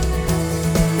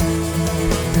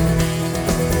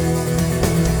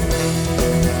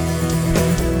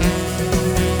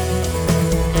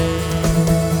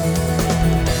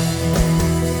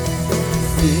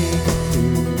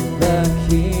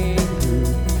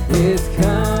is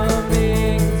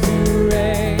coming to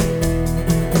reign.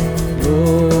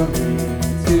 Glory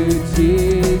to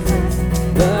Jesus,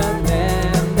 the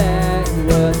Lamb that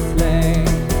was slain.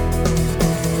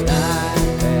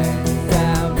 Life and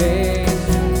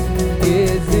salvation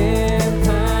His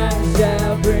empire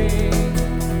shall bring.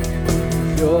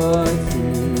 Joy to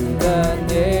the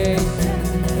nations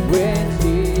when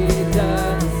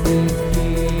Jesus is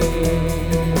King.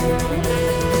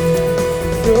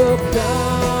 So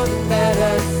come, let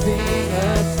us sing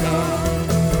a song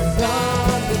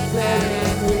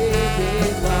declaring we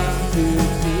belong to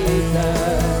Jesus.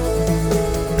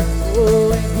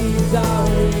 Oh, and He's all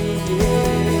we need.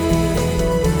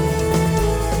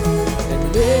 And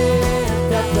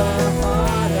lift up the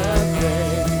heart of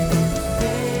praise.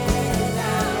 Sing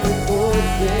now with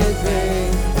voices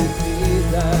raised to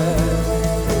Jesus.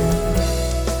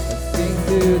 Let's sing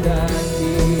to the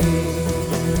King.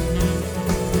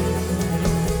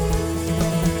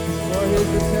 For His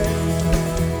return.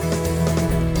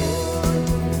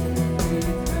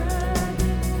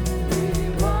 We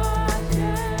watch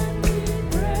and we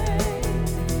pray.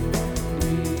 We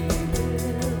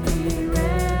will be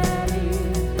ready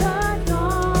the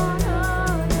dawn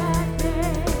of that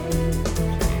day.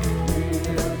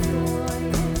 We'll join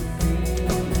in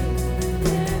singing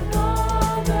with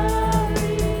all the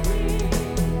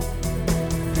redeemed.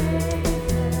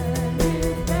 Satan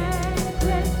is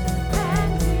vanquished and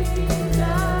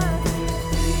Jesus is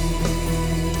King.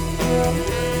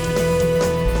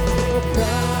 Oh,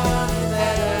 come,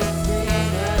 let us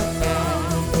sing a song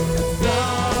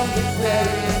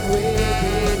declaring we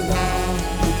belong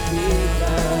to Jesus.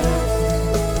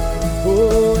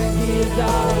 Oh, and He's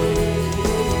all we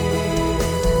need.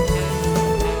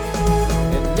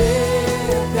 And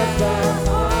lift up the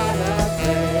heart of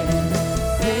praise.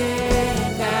 Sing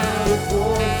now with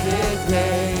voices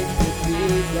raised to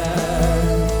Jesus.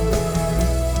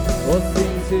 Oh,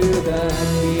 sing to the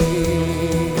King.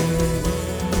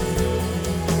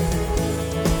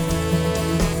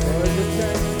 For His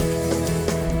return.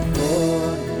 For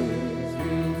His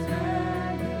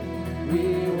return. We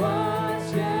watch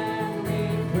and we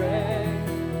pray.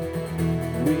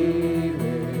 We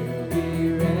will be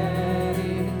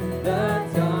ready the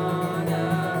dawn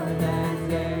of that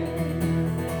day.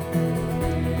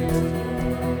 We'll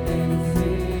join in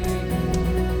singing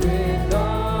with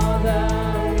all the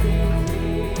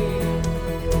redeemed.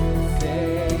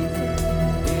 Satan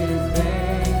is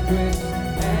vanquished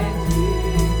and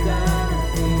Jesus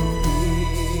is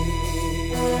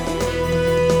King.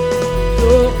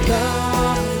 So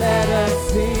come, let us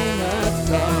sing a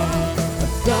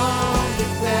song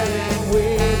declaring we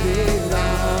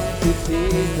belong to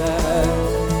Jesus.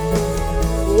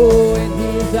 Oh, and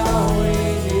He's all we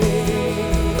need.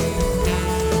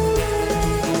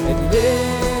 And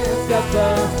lift up the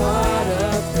heart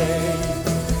of praise.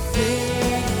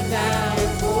 Sing now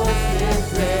with voices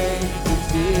raised to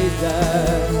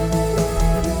Jesus.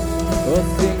 Oh,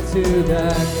 sing to the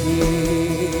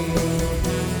King.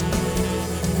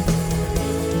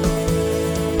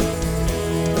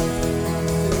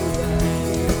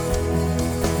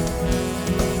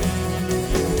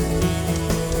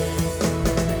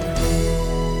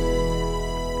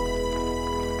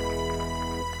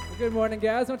 Good morning,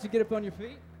 guys. Why don't you get up on your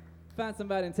feet? Find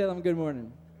somebody and tell them good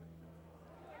morning.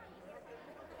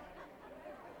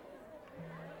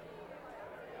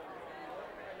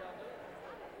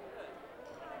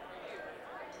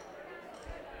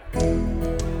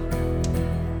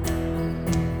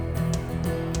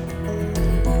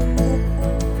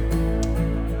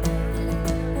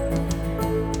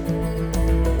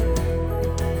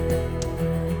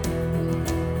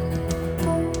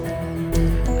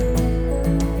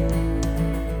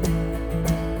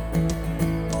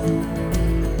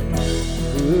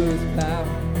 Whose power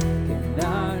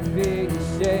cannot be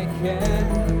shaken,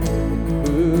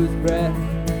 whose breath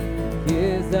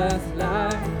gives us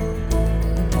life,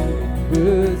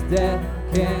 whose death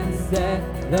can set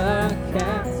the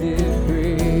captive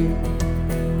free.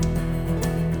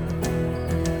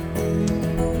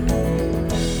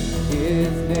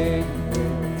 His name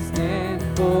will stand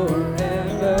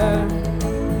forever,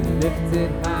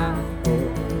 lifted high for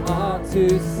all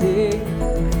to see.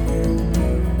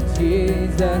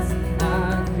 Jesus,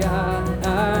 our God,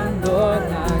 our Lord,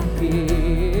 our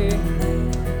King.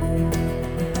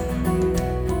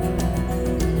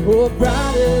 Oh,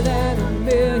 brighter than a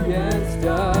million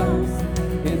stars,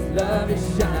 His love is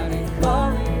shining,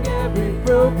 calling every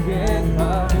broken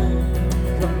heart.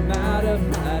 Come out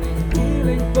of hiding,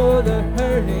 healing for the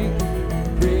hurting,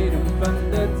 freedom from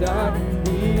the dark.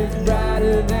 He is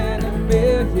brighter than a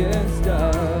million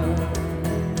stars.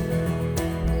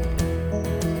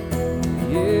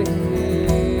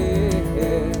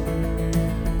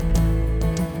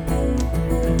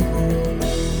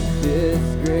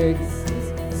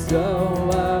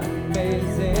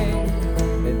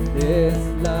 His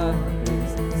love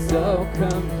is so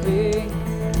complete,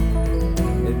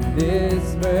 and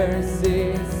this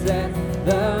mercy sets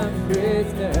the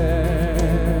prisoner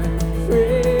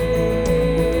free.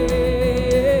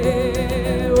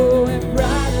 Oh, and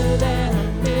brighter than a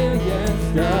million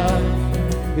stars,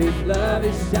 His love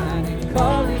is shining,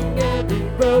 calling every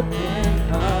broken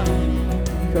heart.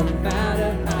 Come out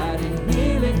of hiding,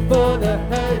 healing for the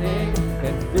hurting,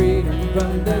 and freedom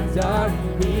from the dark.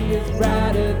 He is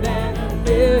brighter than a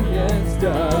million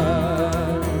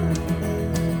stars.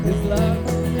 His love,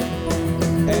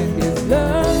 and His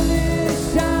love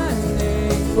is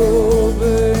shining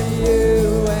over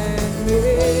you and me,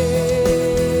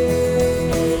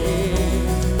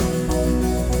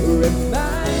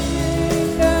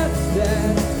 reminding us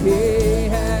that He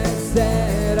has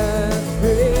set us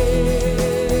free.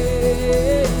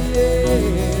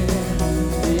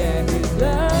 Yeah, His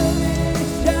love is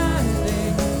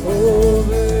shining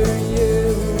over you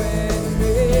and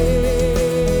me.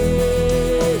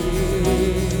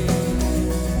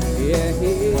 Yeah,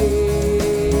 He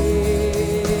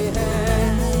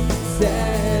has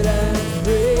set us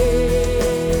free.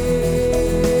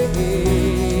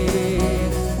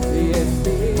 Yes,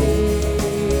 He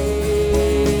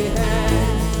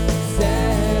has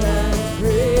set us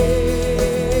free.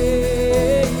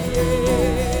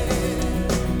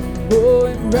 Oh,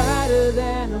 and brighter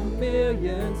than a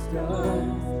million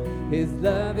stars, His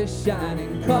love is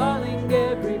shining, calling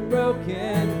every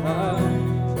broken heart.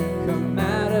 Come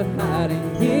out of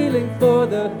hiding, healing for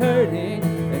the hurting,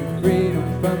 and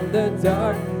freedom from the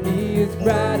dark. He is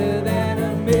brighter than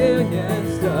a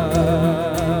million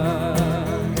stars.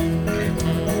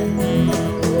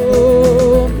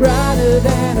 Oh, brighter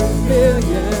than a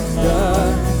million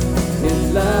stars,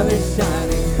 His love is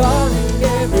shining, calling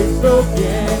every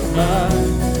broken heart.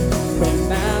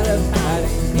 Come out of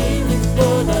hiding, healing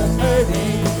for the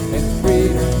hurting, and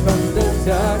freedom from the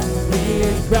dark. He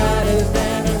is brighter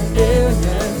than a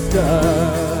million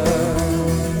stars.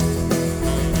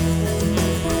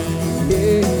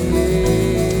 Yeah, yeah.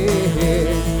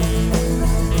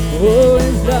 Oh,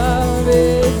 His love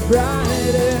is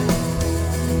brighter.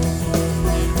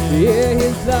 Yeah,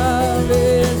 His love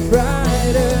is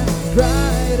brighter,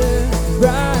 brighter,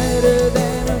 brighter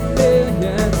than a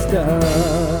million stars.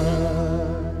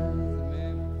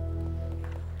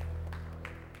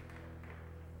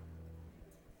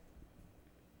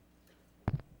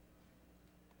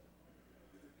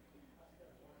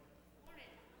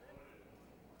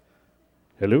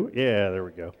 Hello? Yeah, there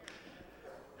we go.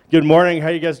 Good morning. How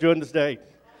you guys doing this day?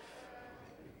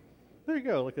 There you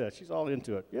go. Look at that. She's all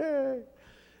into it. Yay.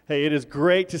 Hey, it is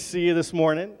great to see you this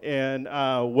morning, and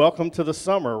welcome to the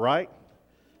summer, right?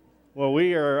 Well,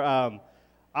 we are, I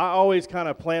always kind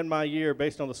of plan my year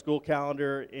based on the school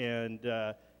calendar, and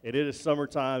it is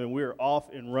summertime, and we are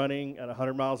off and running at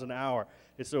 100 miles an hour.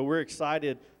 And so we're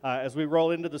excited as we roll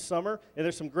into the summer, and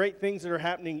there's some great things that are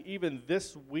happening even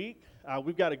this week.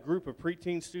 We've got a group of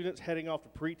preteen students heading off to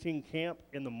preteen camp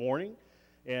in the morning,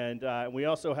 and we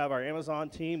also have our Amazon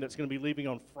team that's going to be leaving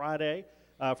on Friday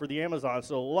for the Amazon.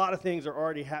 So a lot of things are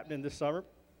already happening this summer,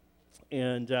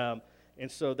 and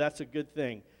so that's a good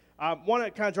thing. I want to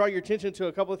kind of draw your attention to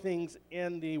a couple of things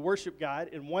in the worship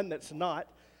guide, and one that's not.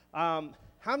 How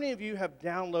many of you have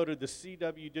downloaded the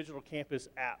CW Digital Campus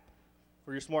app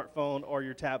for your smartphone or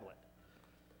your tablet?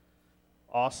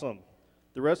 Awesome.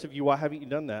 The rest of you, why haven't you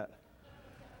done that?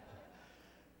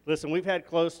 Listen, we've had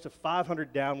close to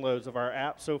 500 downloads of our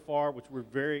app so far, which we're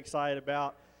very excited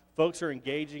about. Folks are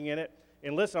engaging in it.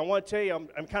 And listen, I want to tell you,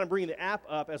 I'm kind of bringing the app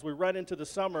up as we run into the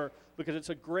summer because it's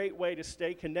a great way to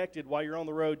stay connected while you're on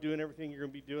the road doing everything you're going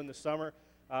to be doing this summer.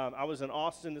 I was in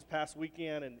Austin this past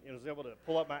weekend and was able to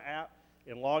pull up my app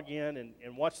and log in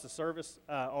and watch the service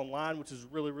online, which is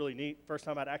really, really neat. First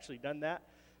time I'd actually done that.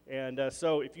 And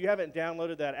so if you haven't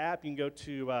downloaded that app, you can go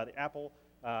to the Apple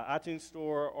iTunes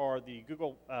Store or the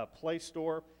Google Play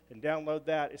Store and download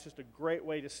that. It's just a great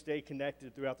way to stay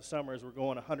connected throughout the summer as we're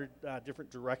going 100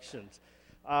 different directions.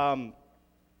 Not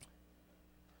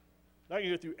going to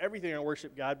go through everything on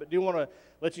Worship Guide, but do want to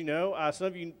let you know, some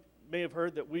of you may have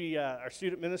heard that we, our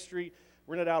student ministry,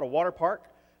 rented out a water park,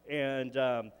 and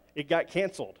it got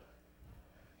canceled.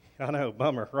 I know,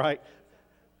 bummer, right?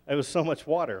 It was so much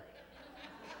water.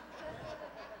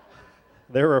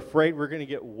 They were afraid we're going to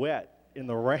get wet in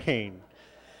the rain.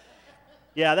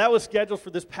 Yeah, that was scheduled for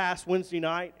this past Wednesday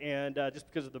night, and just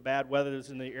because of the bad weather that's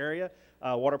in the area,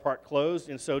 water park closed.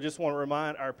 And so just want to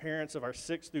remind our parents of our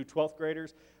 6th through 12th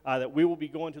graders that we will be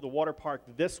going to the water park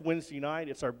this Wednesday night.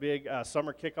 It's our big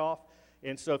summer kickoff.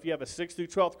 And so if you have a 6th through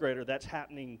 12th grader, that's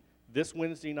happening this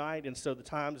Wednesday night. And so the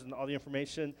times and all the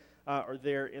information are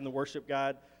there in the worship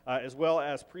guide, as well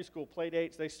as preschool play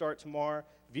dates. They start tomorrow.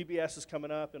 VBS is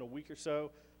coming up in a week or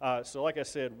so. So like I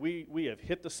said, we have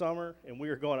hit the summer, and we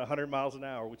are going 100 miles an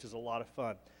hour, which is a lot of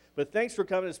fun. But thanks for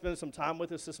coming and spending some time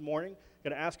with us this morning.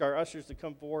 Going to ask our ushers to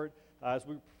come forward as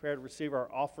we prepare to receive our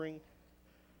offering.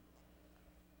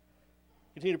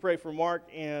 Continue to pray for Mark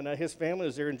and his family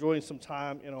as they're enjoying some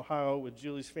time in Ohio with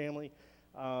Julie's family.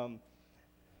 That'd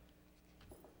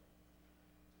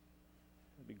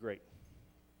be great.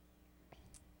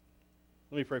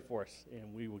 Let me pray for us,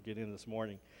 and we will get in this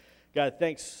morning. God,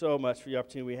 thanks so much for the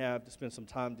opportunity we have to spend some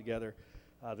time together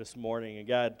this morning. And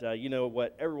God, you know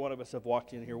what every one of us have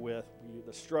walked in here with,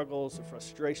 the struggles, the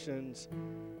frustrations,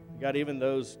 God, even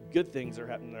those good things that are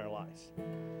happening in our lives.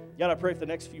 God, I pray for the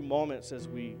next few moments as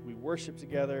we worship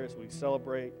together, as we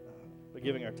celebrate by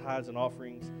giving our tithes and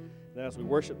offerings, and then as we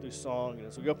worship through song, and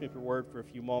as we open up your word for a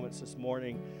few moments this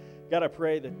morning, God, I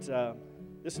pray that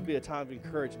this would be a time of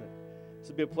encouragement. This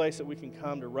would be a place that we can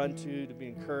come to run to be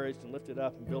encouraged and lifted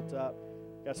up and built up.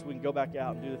 God, so we can go back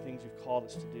out and do the things you've called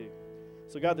us to do.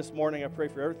 So God, this morning I pray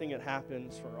for everything that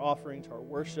happens, for our offering, to our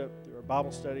worship, through our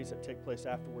Bible studies that take place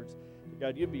afterwards.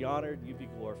 God, you'd be honored, you'd be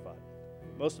glorified.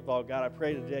 Most of all, God, I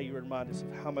pray today you would remind us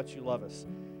of how much you love us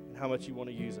and how much you want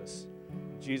to use us.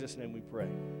 In Jesus' name we pray.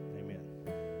 Amen.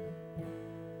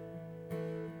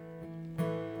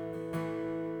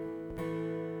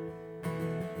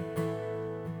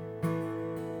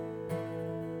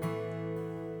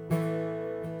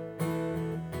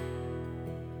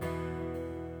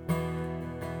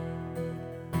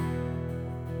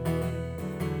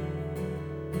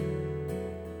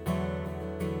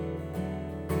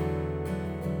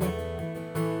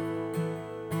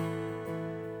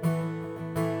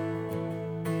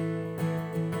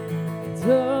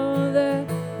 All that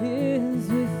is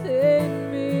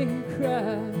within me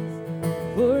cries,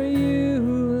 for you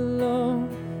alone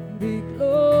be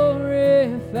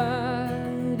glorified,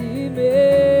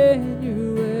 Emmanuel,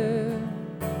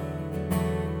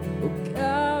 oh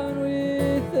God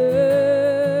with us.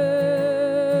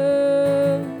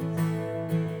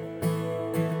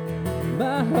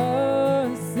 My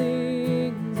heart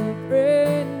sings a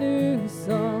brand new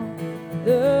song,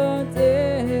 the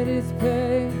dead is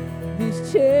paid.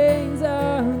 These chains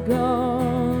are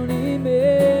gone,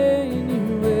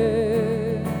 Emmanuel,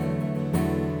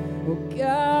 oh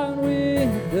God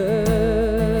with us.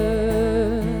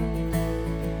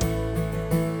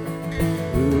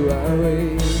 Who are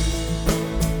we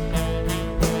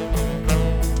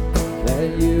that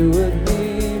you would be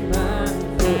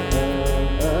mindful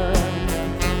of us?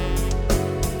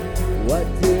 What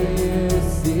do you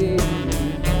see?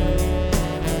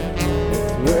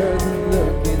 It's worth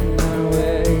looking our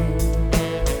way.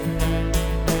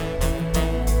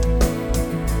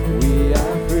 We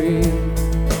are free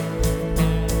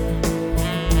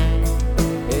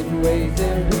in ways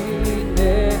that we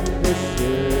never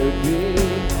should be.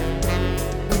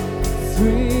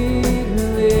 Sweet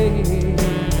release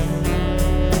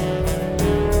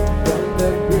from the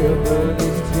grip of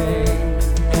these chains.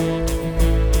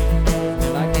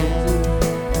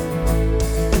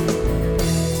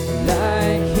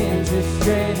 Like hinges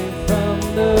straining from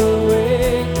the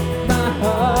wing, my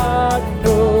heart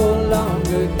no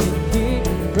longer can keep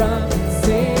from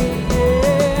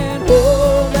singing.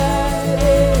 All that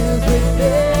is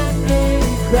within me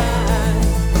cries,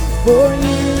 for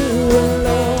you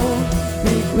alone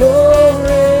be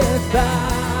glorified,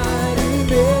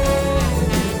 Emmanuel,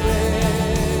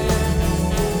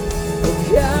 oh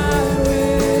God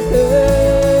with us.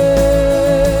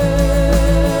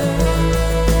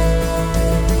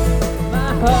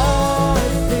 My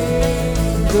heart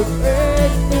sings a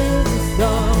brand new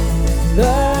song,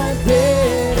 the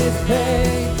dead is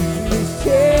paid, these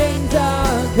chains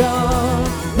are gone,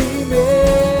 Emmanuel,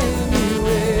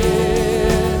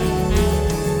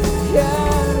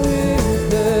 God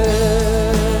with us.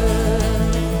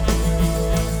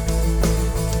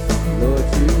 Lord,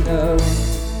 you know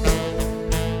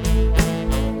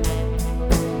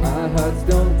our hearts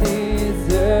don't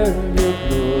deserve your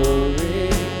glory,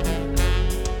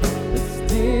 but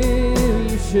still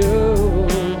you show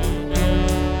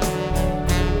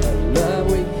a love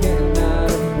we cannot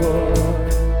afford.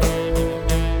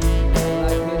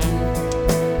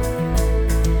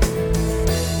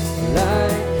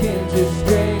 Like hinges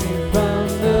straining from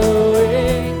the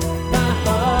wing, my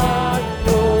heart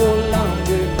no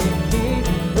longer can keep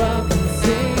from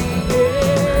singing.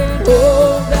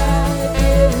 All that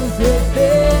is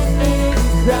within me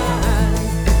cries,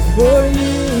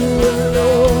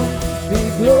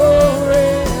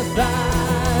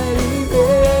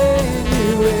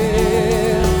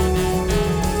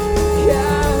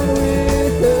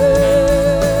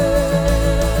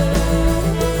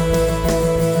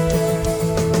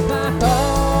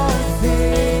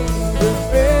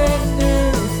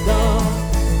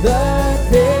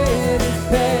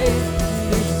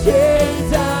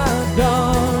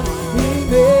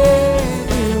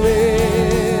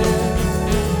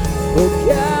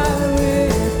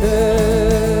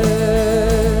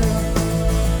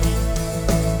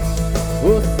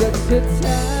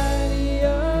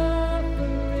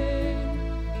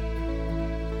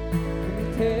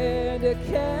 to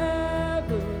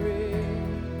Calvary,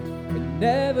 and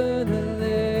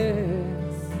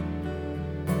nevertheless,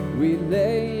 we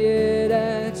lay it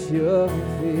at your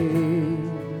feet.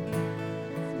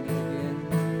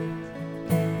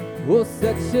 Oh,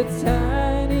 such a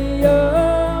tiny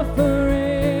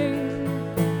offering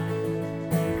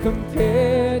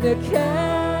compared to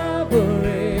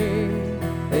Calvary,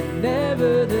 and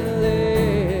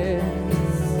nevertheless,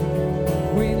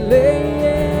 we lay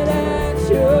it at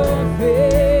your feet.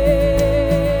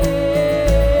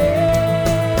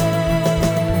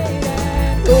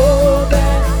 And all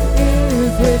that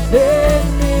is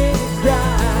within me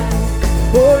cries,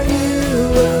 for you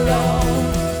alone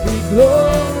be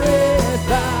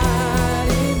glorified,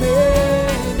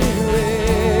 Emmanuel,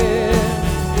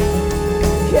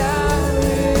 God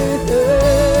with us.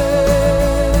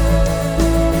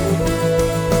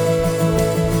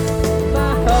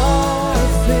 My heart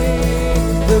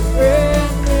sings a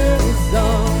brand new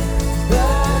song. The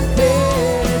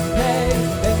dead is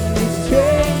paid and these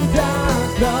chains are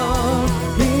gone,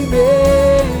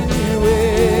 Emmanuel,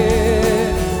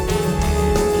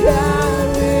 God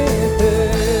with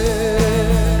us.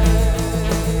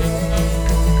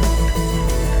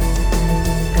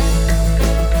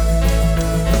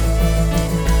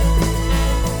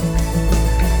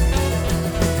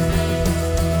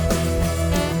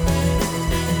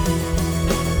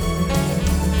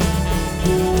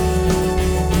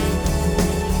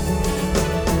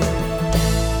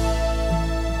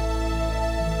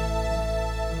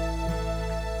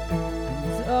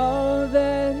 And all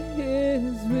that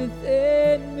is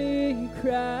within me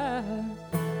cries,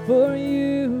 for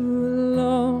you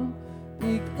alone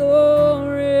be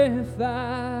glorified,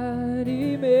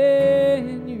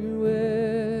 Emmanuel,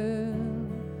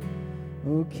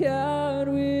 oh God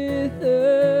with us.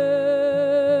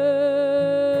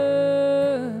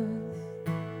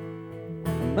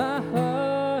 My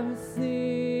heart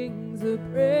sings a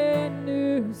brand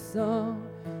new song.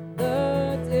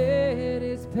 The debt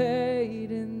is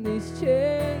paid and these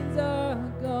chains are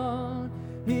gone,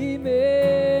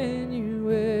 Emmanuel,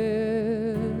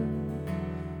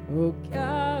 oh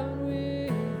God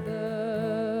with us.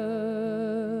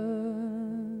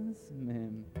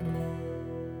 Amen.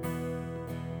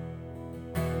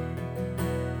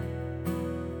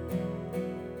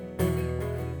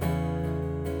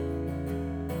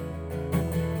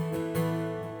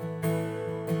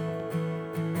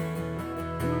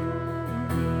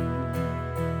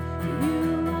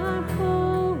 You are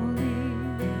holy,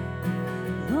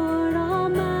 Lord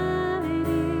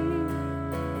Almighty.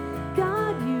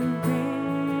 God, you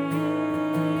reign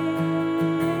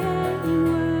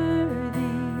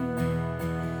worthy,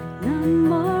 none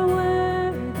more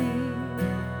worthy.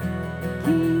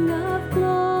 King of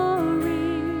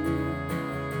glory,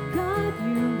 God,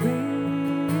 you reign.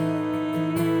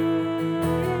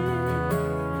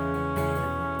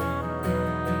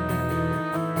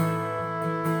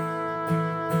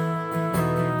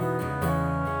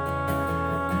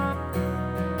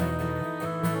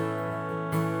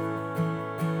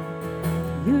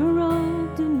 You're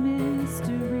robed in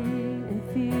mystery and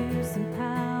fearsome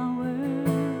power.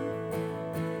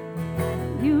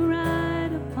 You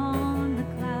ride upon the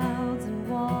clouds and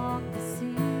walk the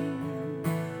sea.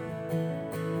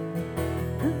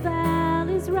 The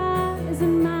valleys rise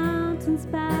and mountains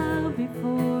bow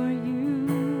before you.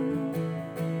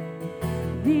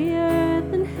 The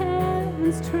earth and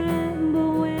heavens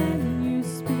tremble when you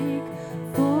speak,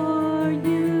 for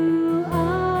you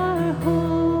are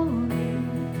holy.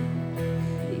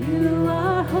 You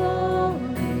are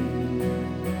holy,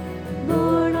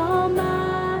 Lord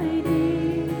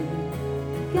Almighty.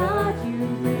 God, you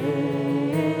reign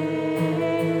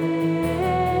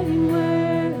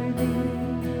worthy,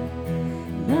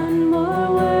 none more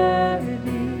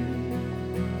worthy.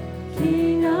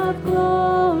 King of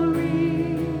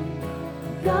glory,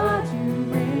 God, you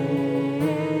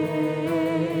reign.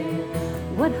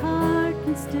 What heart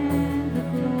can stand the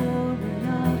glory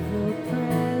of your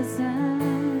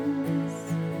presence?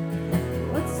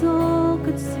 What soul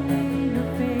could see your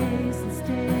face and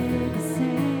stay the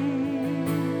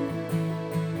same?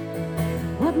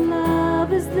 What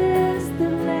love is this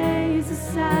that lays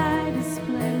aside his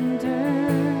splendor?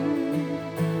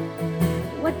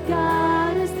 What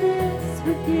God is this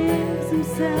who gives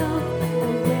himself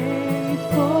away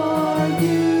for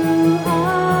you?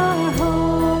 Are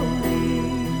holy,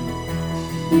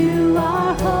 you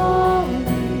are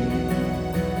holy,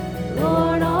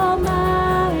 Lord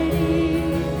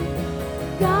Almighty.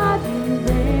 God, you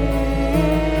reign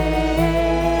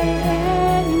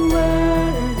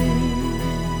worthy.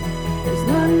 There's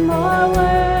none more worthy.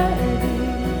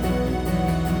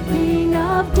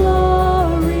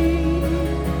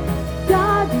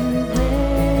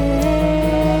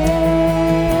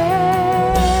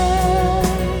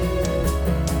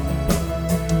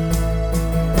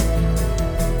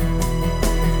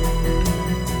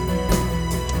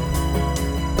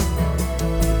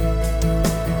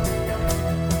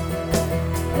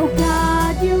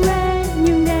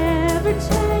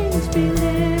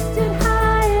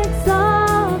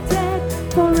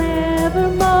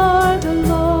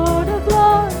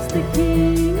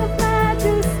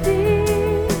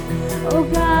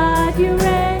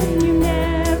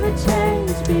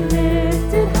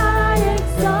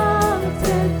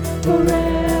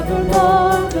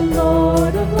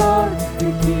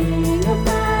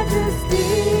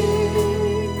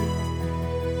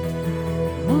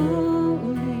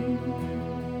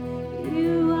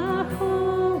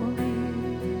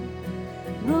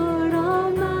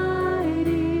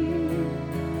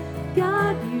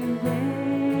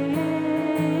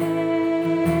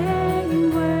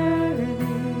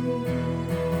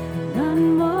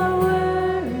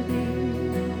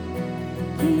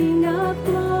 King of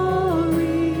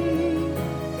glory,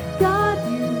 God,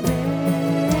 you reign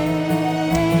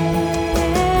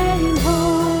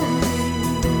holy.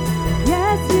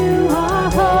 Yes, you are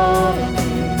holy,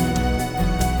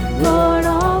 Lord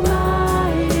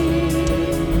Almighty.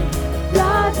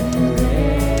 God, you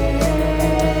reign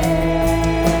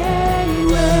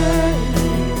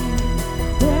worthy.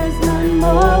 There's none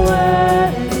more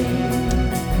worthy.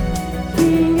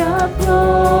 King of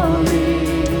glory,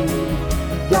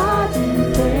 God, you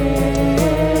reign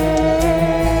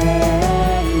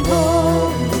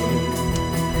holy.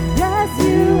 Yes,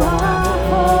 you are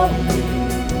holy,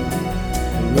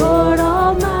 Lord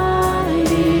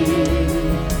Almighty.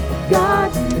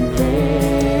 God, you reign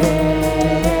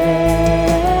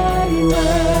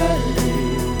worthy.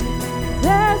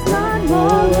 There's none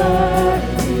more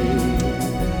worthy.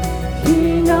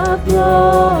 King of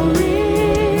glory,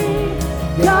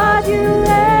 God, you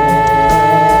reign.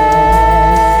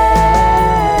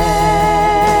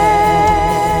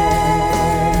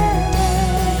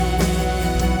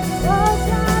 Oh,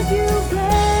 God, you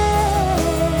reign.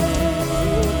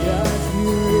 God,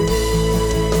 you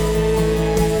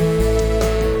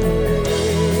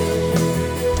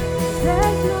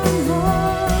There's none more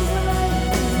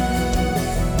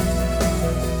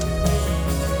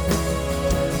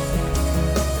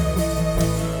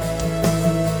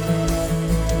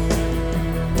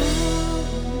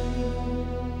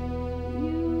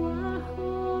You are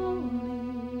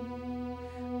holy,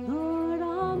 Lord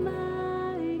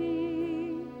Almighty.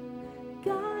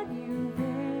 God, you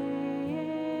reign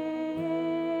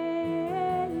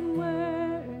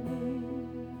worthy.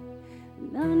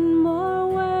 None more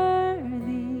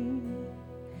worthy.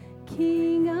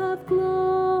 King of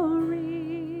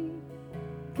glory,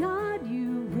 God, you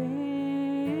reign.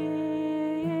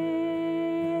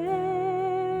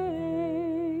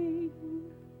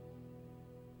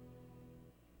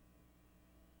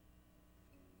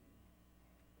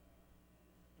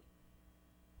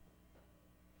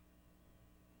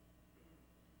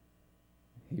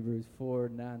 Hebrews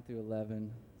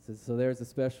 4:9-11 says, "So there is a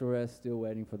special rest still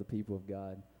waiting for the people of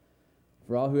God.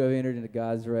 For all who have entered into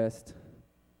God's rest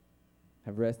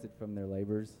have rested from their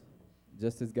labors,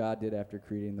 just as God did after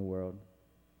creating the world.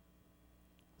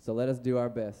 So let us do our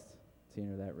best to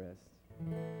enter that rest."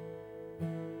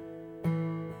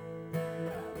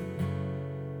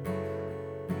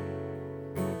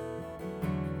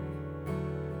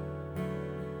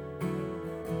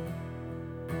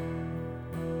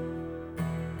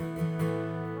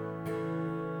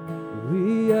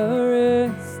 We are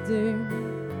resting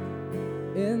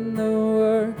in the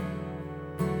work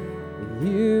that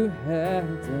you have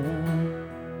done.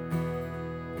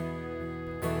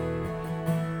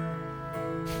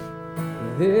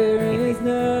 There is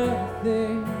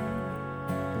nothing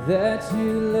that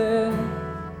you left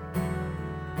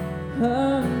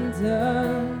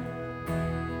undone.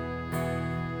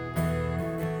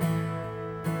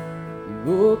 You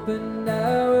opened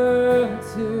our world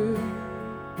to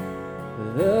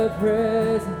the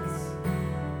presence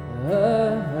of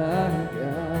our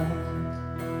God.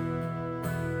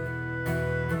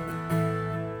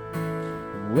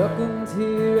 Welcomed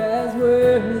here as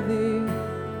worthy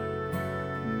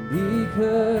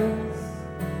because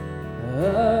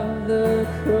of the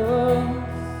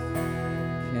cross.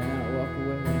 Cannot walk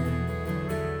away.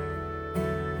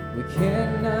 We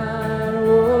cannot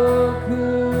walk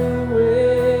away.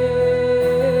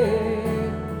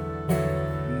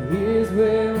 Here's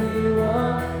where we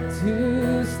want to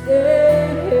stay,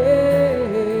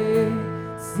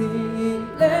 singing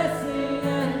blessing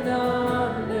and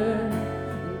honor,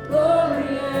 and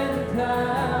glory and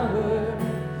power,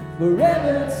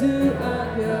 forever to our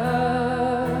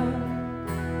God.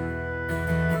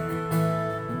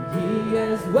 And He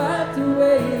has wiped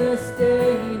away the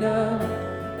stain of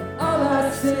all our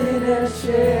sin and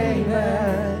shame,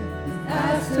 and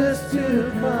asked us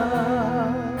to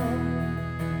come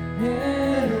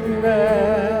and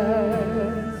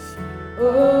rest,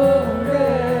 oh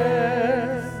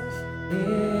rest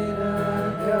in our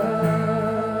God.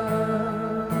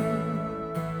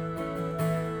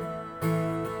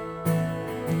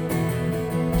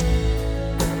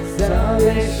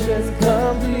 Salvation's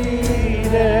completed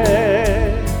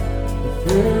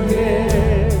through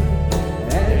Him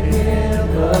and Him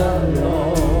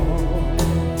alone.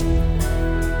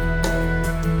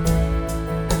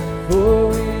 For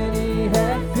when He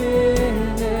had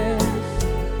finished,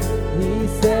 He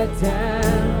said,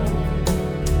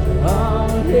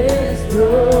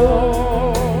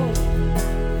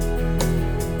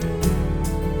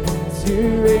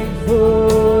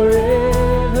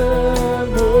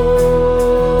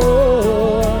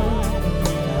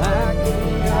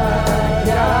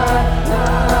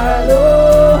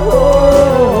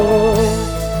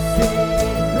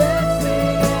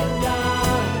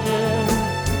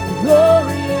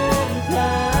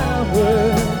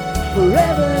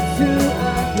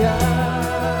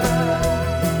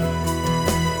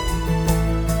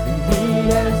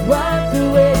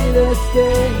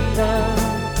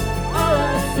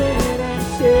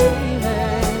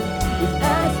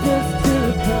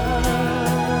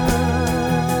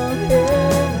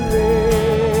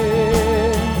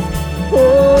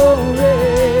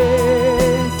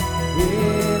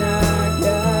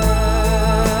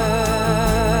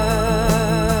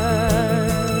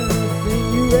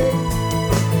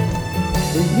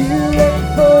 You reign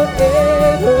forevermore.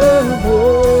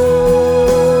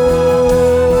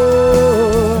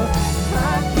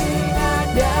 Our King, our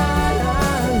God,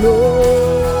 our Lord.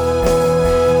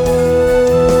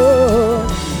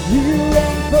 You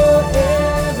reign forevermore.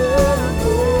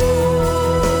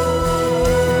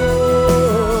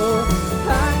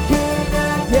 Our King,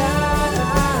 our God,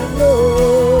 our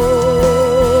Lord.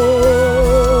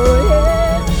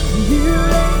 Yeah. You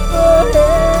reign forevermore.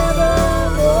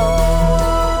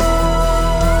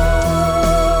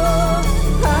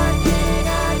 Our King,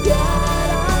 our God,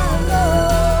 our Lord.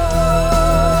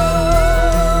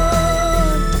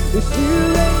 Yes, you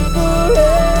reign forevermore.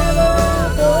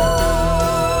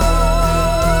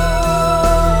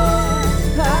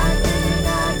 Our King,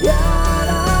 our God,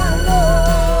 our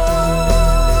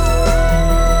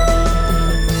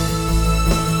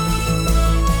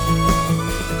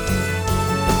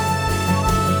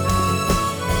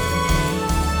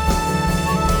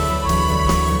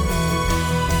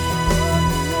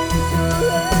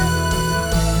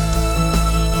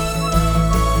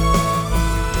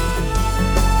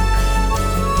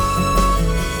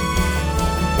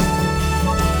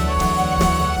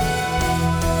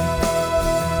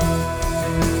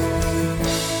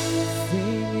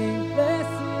Singing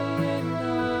blessing and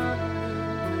honor,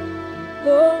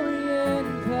 glory and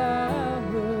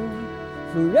power,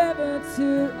 forever to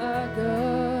our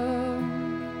God.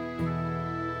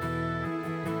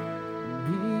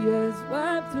 He has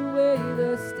wiped away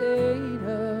the stain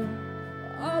of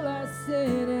all our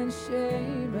sin and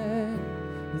shame, and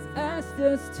He's asked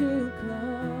us to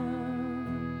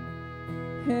come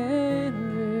and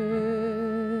rest.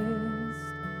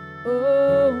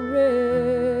 Oh,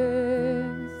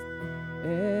 rest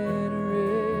and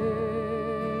rest.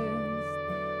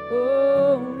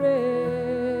 Oh,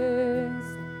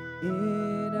 rest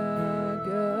in our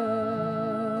God.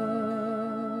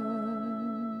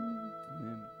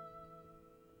 Amen.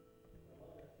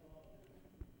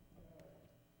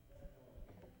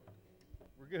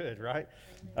 We're good, right?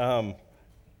 I don't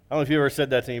know if you ever said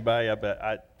that to anybody. I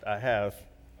bet I have.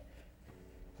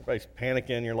 Everybody's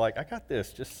panicking. You're like, I got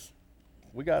this.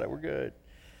 We got it. We're good.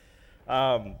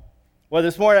 Well,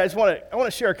 this morning I want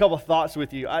to share a couple of thoughts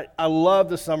with you. I love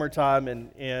the summertime,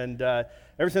 and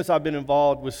ever since I've been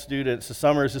involved with students, the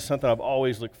summer is just something I've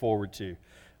always looked forward to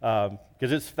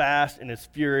because it's fast and it's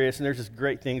furious, and there's just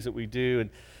great things that we do.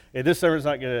 And this summer is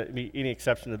not going to be any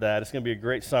exception to that. It's going to be a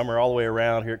great summer all the way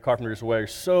around here at Carpenter's Way.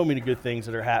 There's so many good things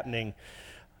that are happening.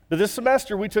 But this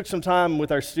semester, we took some time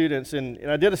with our students, and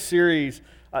I did a series,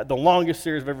 the longest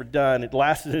series I've ever done. It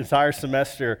lasted an entire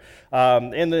semester.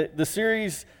 And the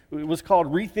series was called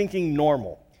Rethinking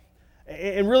Normal.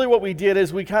 And really what we did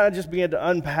is we kind of just began to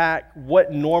unpack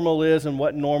what normal is and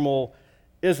what normal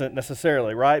isn't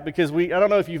necessarily, right? Because I don't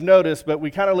know if you've noticed, but we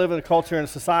kind of live in a culture and a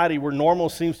society where normal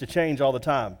seems to change all the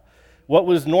time. What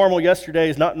was normal yesterday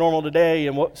is not normal today,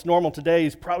 and what's normal today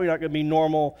is probably not going to be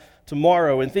normal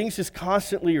tomorrow, and things just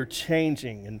constantly are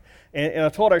changing. And I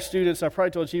told our students, and I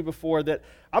probably told you before, that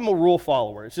I'm a rule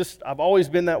follower. It's just, I've always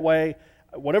been that way.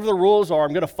 Whatever the rules are,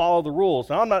 I'm going to follow the rules.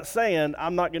 Now, I'm not saying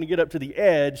I'm not going to get up to the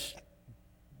edge,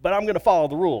 but I'm going to follow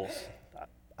the rules.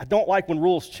 I don't like when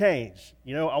rules change.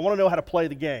 You know, I want to know how to play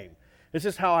the game. It's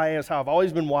just how I am. It's how I've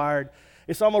always been wired.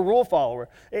 And so I'm a rule follower.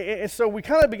 And so we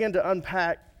kind of begin to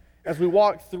unpack as we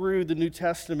walk through the New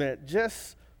Testament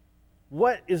just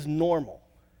what is normal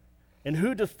and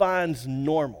who defines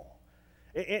normal.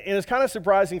 And it's kind of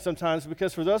surprising sometimes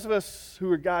because for those of us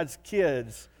who are God's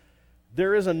kids,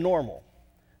 there is a normal.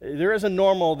 There is a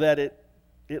normal that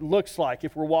it looks like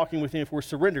if we're walking with Him, if we're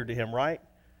surrendered to Him, right?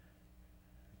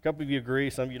 A couple of you agree,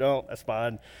 some of you don't, that's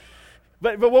fine.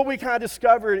 But what we kind of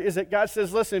discovered is that God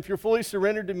says, listen, if you're fully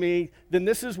surrendered to me, then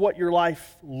this is what your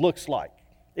life looks like.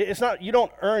 It's not, you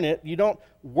don't earn it, you don't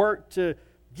work to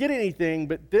get anything,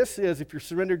 but this is, if you're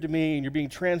surrendered to me and you're being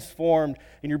transformed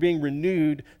and you're being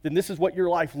renewed, then this is what your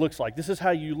life looks like. This is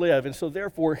how you live. And so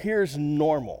therefore, here's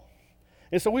normal.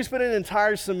 And so we spent an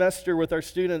entire semester with our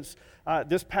students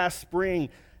this past spring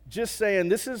just saying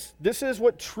this is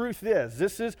what truth is.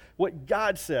 This is what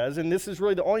God says, and this is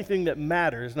really the only thing that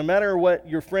matters. No matter what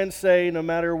your friends say, no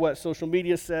matter what social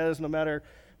media says, no matter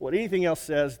what anything else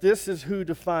says, this is who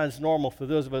defines normal for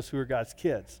those of us who are God's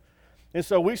kids. And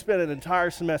so we spent an entire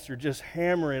semester just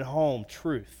hammering home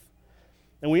truth.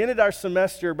 And we ended our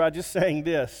semester by just saying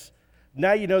this: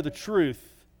 now you know the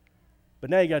truth, but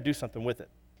now you got to do something with it.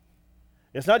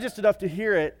 It's not just enough to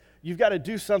hear it, you've got to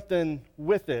do something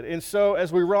with it. And so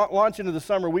as we launch into the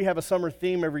summer, we have a summer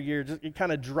theme every year. It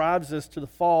kind of drives us to the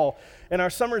fall. And our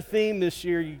summer theme this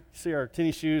year, you see our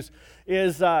tennis shoes,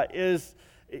 is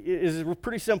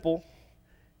pretty simple.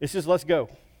 It's just let's go.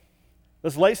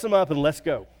 Let's lace them up and let's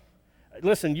go.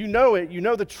 Listen, you know it. You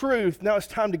know the truth. Now it's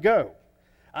time to go.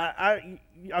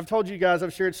 I've told you guys,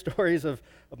 I've shared stories of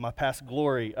my past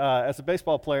glory as a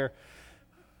baseball player.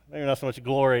 Maybe not so much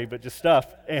glory, but just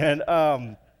stuff. And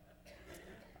I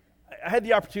had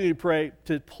the opportunity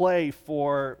to play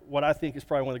for what I think is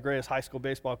probably one of the greatest high school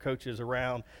baseball coaches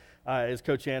around, is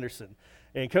Coach Anderson.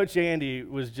 And Coach Andy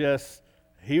was just,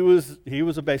 he was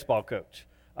a baseball coach.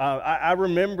 I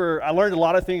remember, I learned a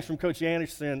lot of things from Coach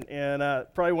Anderson, and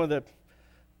probably one of the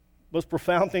most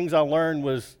profound things I learned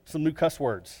was some new cuss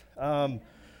words.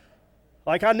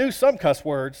 Like I knew some cuss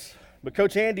words, but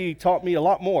Coach Andy taught me a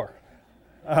lot more.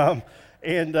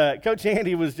 Coach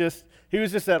Andy was just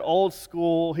that old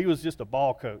school, he was just a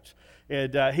ball coach.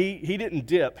 And he didn't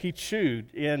dip, he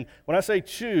chewed. And when I say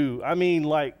chew, I mean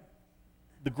like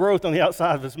the growth on the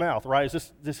outside of his mouth, right? It's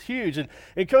just this huge. And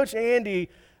Coach Andy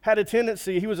had a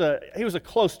tendency, he was a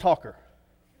close talker.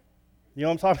 You know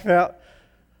what I'm talking about?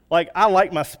 Like, I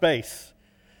like my space.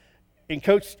 And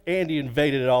Coach Andy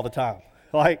invaded it all the time.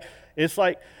 Like, it's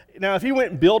like, now if he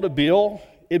went bill to bill,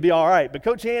 it'd be all right. But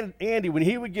Coach Andy, when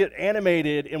he would get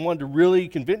animated and wanted to really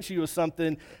convince you of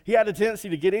something, he had a tendency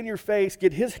to get in your face,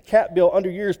 get his cat bill under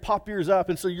yours, pop yours up,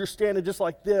 and so you're standing just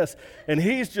like this. And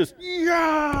he's just,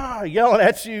 yeah, yelling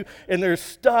at you, and there's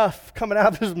stuff coming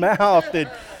out of his mouth.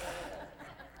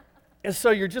 And so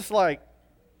you're just like,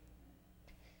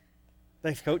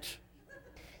 thanks, Coach.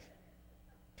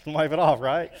 Wipe it off,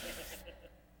 right?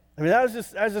 I mean, that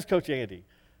was just Coach Andy.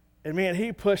 And man,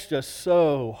 he pushed us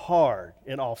so hard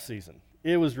in off season.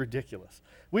 It was ridiculous.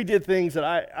 We did things that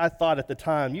I thought at the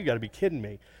time, you got to be kidding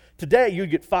me. Today,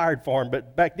 you'd get fired for them,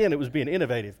 but back then it was being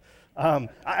innovative.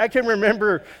 I can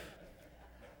remember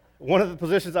one of the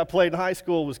positions I played in high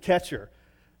school was catcher.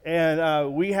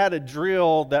 And we had a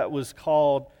drill that was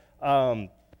called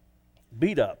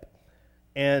beat up.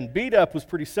 And beat up was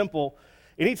pretty simple.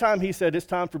 Anytime he said it's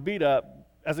time for beat up,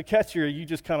 as a catcher, you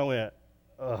just kind of went,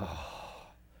 ugh.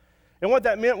 And what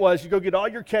that meant was you go get all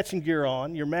your catching gear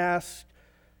on, your mask,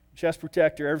 chest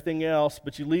protector, everything else,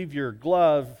 but you leave your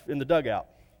glove in the dugout.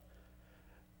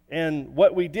 And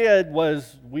what we did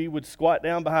was we would squat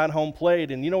down behind home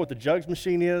plate, and you know what the jugs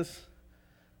machine is?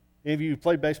 Any of you who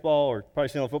played baseball or probably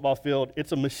seen on the football field,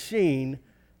 it's a machine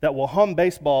that will hum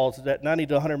baseballs at 90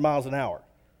 to 100 miles an hour.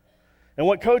 And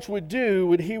what Coach would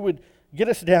do, he would get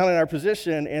us down in our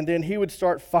position, and then he would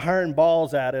start firing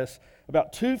balls at us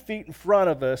about 2 feet in front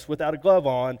of us without a glove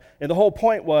on, and the whole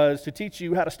point was to teach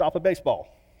you how to stop a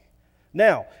baseball.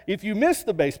 Now, if you missed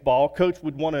the baseball, Coach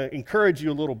would want to encourage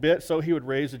you a little bit, so he would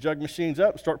raise the jug machines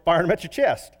up and start firing them at your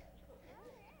chest.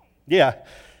 Yeah,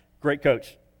 great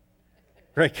coach.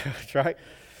 Great coach, right?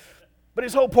 But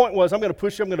his whole point was, I'm going to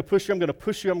push you, I'm going to push you, I'm going to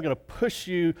push you, I'm going to push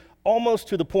you almost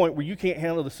to the point where you can't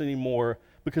handle this anymore,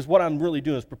 because what I'm really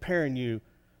doing is preparing you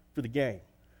for the game.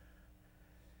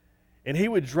 And he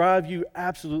would drive you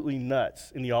absolutely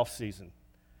nuts in the off season.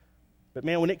 But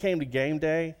man, when it came to game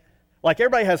day, like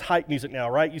everybody has hype music now,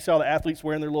 right? You saw the athletes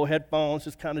wearing their little headphones,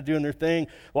 just kind of doing their thing.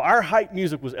 Well, our hype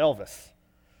music was Elvis.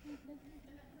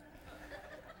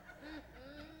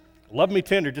 Love Me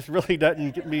Tender just really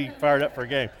doesn't get me fired up for a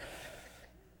game.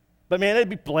 But man, it'd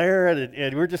be Blair,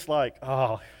 and we're just like,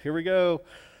 oh, here we go.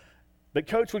 But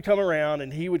Coach would come around,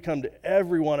 and he would come to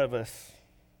every one of us,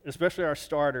 especially our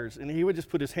starters, and he would just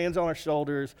put his hands on our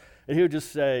shoulders, and he would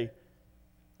just say,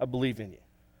 I believe in you.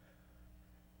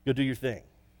 Go do your thing.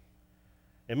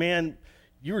 And man,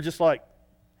 you were just like,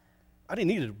 I didn't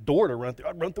need a door to run through.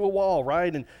 I'd run through a wall,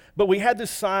 right? But we had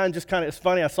this sign just kind of, it's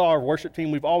funny, I saw our worship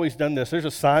team, we've always done this. There's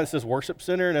a sign that says worship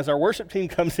center, and as our worship team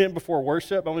comes in before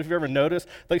worship, I don't know if you've ever noticed,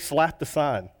 they slap the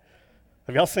sign.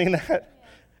 Have y'all seen that? Yeah.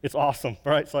 It's awesome,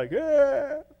 right? It's like,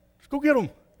 yeah, let's go get them,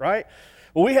 right?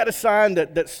 Well, we had a sign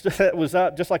that was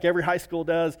up, just like every high school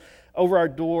does, over our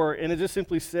door, and it just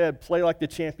simply said, play like the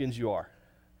champions you are.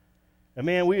 And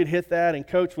man, we would hit that, and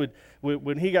Coach would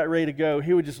when he got ready to go,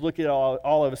 he would just look at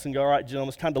all of us and go, all right, gentlemen,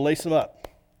 it's time to lace them up.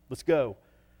 Let's go.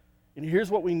 And here's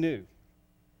what we knew.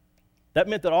 That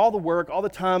meant that all the work, all the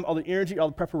time, all the energy, all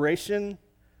the preparation,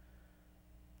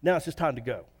 now it's just time to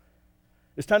go.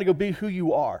 It's time to go be who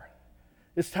you are.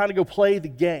 It's time to go play the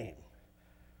game.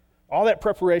 All that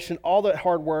preparation, all that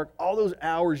hard work, all those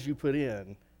hours you put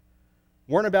in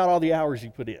weren't about all the hours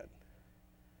you put in. It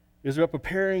was about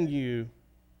preparing you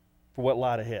for what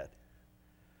lied ahead.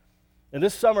 And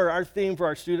this summer, our theme for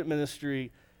our student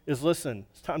ministry is, listen,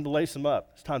 it's time to lace them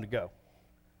up. It's time to go.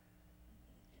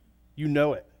 You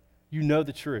know it. You know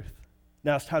the truth.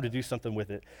 Now it's time to do something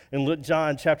with it. In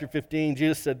John chapter 15,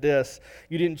 Jesus said this,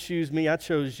 you didn't choose me, I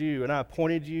chose you, and I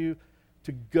appointed you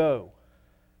to go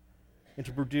and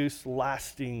to produce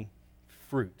lasting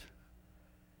fruit.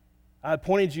 I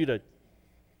appointed you to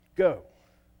go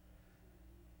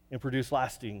and produce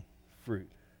lasting fruit.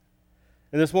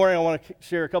 And this morning I want to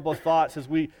share a couple of thoughts as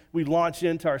we launch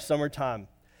into our summertime.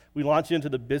 We launch into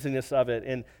the busyness of it,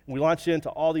 and we launch into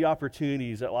all the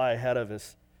opportunities that lie ahead of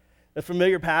us. A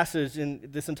familiar passage in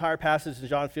this entire passage in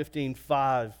John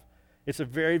 15:5. It's a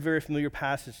very, very familiar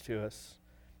passage to us.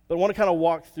 But I want to kind of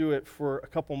walk through it for a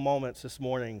couple moments this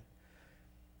morning.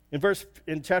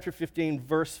 In chapter 15,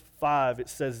 verse 5, it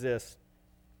says this.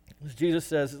 Jesus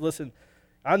says, listen,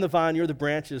 I'm the vine, you're the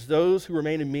branches. Those who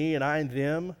remain in me and I in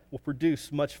them will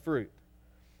produce much fruit.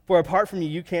 For apart from me,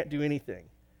 you can't do anything.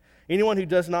 Anyone who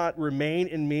does not remain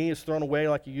in me is thrown away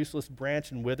like a useless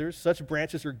branch and withers. Such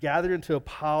branches are gathered into a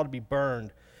pile to be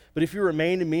burned. But if you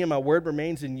remain in me and my word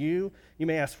remains in you, you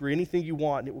may ask for anything you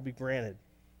want and it will be granted.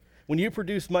 When you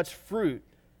produce much fruit,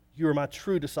 you are my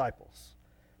true disciples.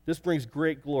 This brings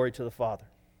great glory to the Father.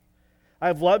 I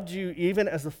have loved you even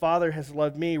as the Father has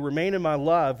loved me. Remain in my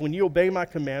love. When you obey my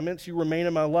commandments, you remain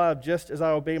in my love, just as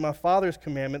I obey my Father's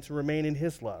commandments and remain in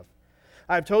his love.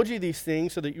 I have told you these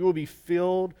things so that you will be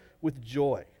filled with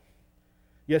joy.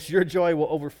 Yes, your joy will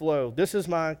overflow. This is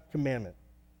my commandment.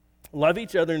 Love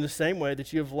each other in the same way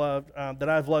that you have loved, that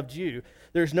I have loved you.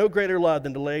 There is no greater love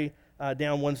than to lay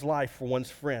down one's life for one's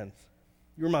friends.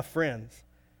 You're my friends.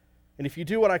 And if you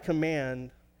do what I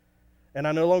command, and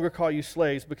I no longer call you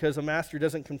slaves because a master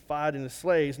doesn't confide in his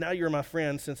slaves, now you're my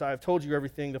friends since I have told you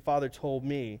everything the Father told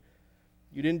me.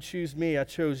 You didn't choose me, I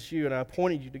chose you, and I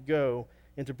appointed you to go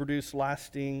and to produce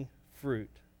lasting fruit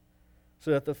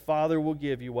so that the Father will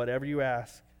give you whatever you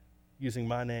ask using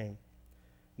my name.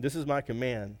 This is my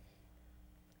command.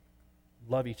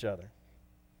 Love each other.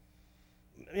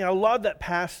 I love that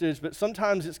passage, but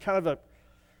sometimes it's kind of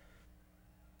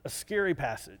a scary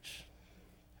passage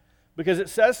because it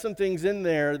says some things in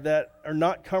there that are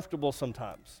not comfortable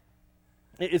sometimes.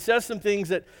 It says some things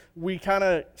that we kind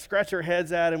of scratch our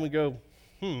heads at and we go,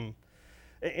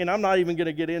 And I'm not even going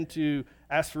to get into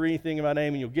ask for anything in my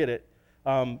name and you'll get it.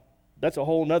 That's a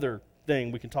whole other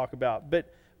thing we can talk about. But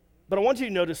I want you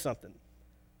to notice something.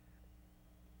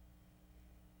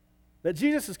 That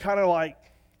Jesus is kind of like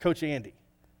Coach Andy,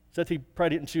 except he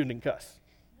probably didn't shoot and didn't cuss.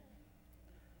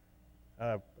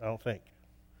 I don't think.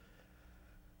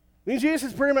 I mean,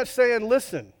 Jesus is pretty much saying,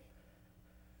 listen,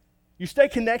 you stay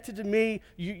connected to me,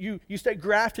 you stay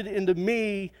grafted into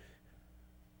me.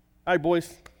 All right,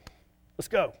 boys, let's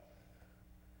go.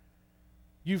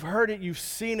 You've heard it, you've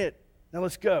seen it, now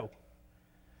let's go.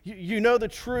 You know the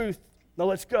truth, now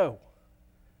let's go.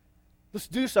 Let's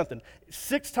do something.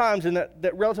 6 times in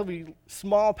that relatively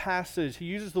small passage, he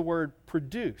uses the word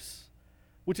produce,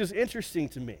 which is interesting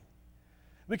to me.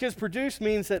 Because produce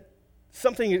means that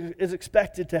something is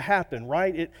expected to happen,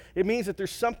 right? It means that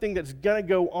there's something that's going to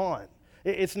go on.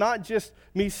 It's not just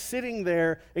me sitting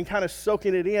there and kind of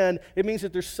soaking it in. It means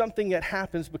that there's something that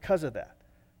happens because of that.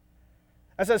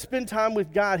 As I spend time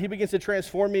with God, he begins to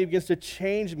transform me, he begins to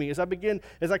change me. As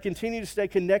I continue to stay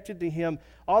connected to him,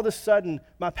 all of a sudden,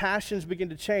 my passions begin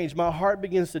to change. My heart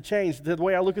begins to change. The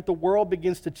way I look at the world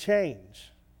begins to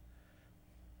change.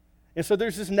 And so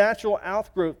there's this natural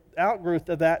outgrowth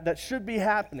of that should be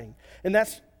happening, and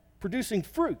that's producing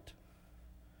fruit.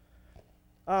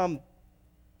 I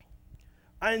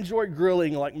enjoy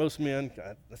grilling like most men.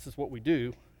 This is what we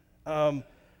do. And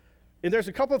there's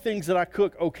a couple of things that I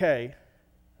cook okay.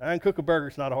 I can cook a burger.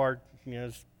 It's not hard.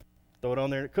 Just throw it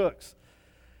on there and it cooks.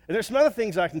 And there's some other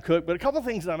things I can cook, but a couple of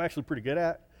things that I'm actually pretty good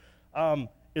at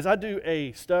is I do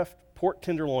a stuffed pork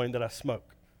tenderloin that I smoke.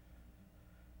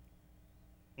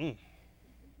 I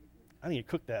need to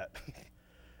cook that.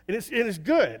 and it's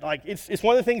good. Like it's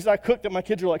one of the things that I cook that my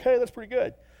kids are like, hey, that's pretty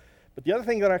good. But the other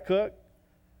thing that I cook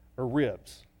are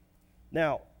ribs.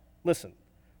 Now, listen,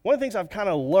 one of the things I've kind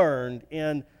of learned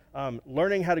in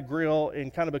learning how to grill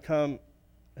and kind of become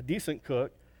a decent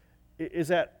cook is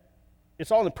that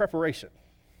it's all in the preparation.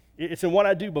 It's in what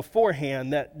I do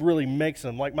beforehand that really makes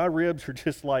them. Like my ribs are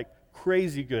just like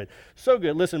crazy good. So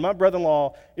good. Listen, my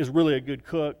brother-in-law is really a good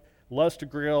cook, loves to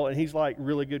grill, and he's like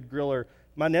really good griller.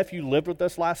 My nephew lived with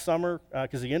us last summer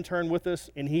because he interned with us,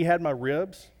 and he had my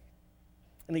ribs.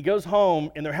 And he goes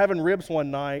home, and they're having ribs one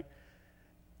night,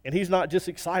 and he's not just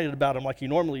excited about them like he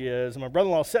normally is. And my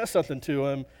brother-in-law says something to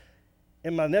him,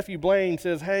 and my nephew Blaine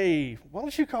says, hey, why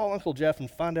don't you call Uncle Jeff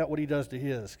and find out what he does to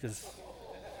his?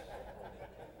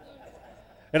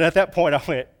 And at that point, I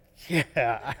went,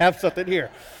 yeah, I have something here.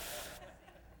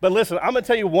 But listen, I'm going to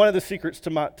tell you one of the secrets to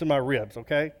my ribs,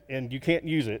 okay? And you can't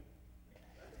use it.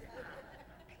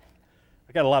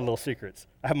 I got a lot of little secrets.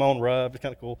 I have my own rub. It's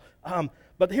kind of cool.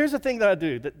 But here's the thing that I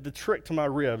do, the trick to my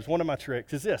ribs, one of my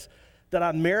tricks is this, that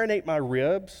I marinate my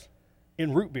ribs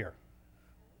in root beer.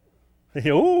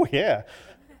 Oh, yeah.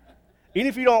 Even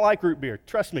if you don't like root beer,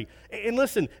 trust me. And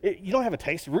listen, you don't have a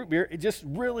taste of root beer. It just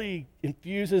really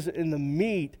infuses in the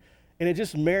meat, and it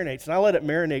just marinates. And I let it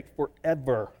marinate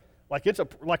forever.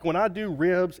 Like when I do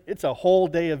ribs, it's a whole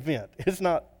day event. It's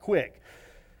not quick.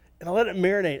 And I let it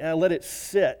marinate, and I let it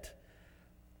sit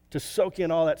to soak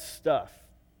in all that stuff.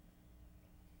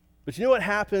 But you know what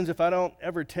happens if I don't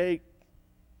ever take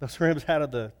those ribs out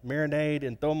of the marinade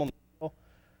and throw them on the grill?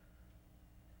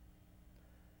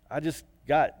 I just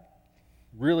got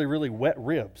really, really wet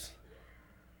ribs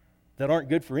that aren't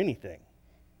good for anything.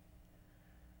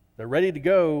 They're ready to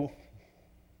go,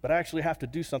 but I actually have to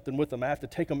do something with them. I have to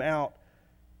take them out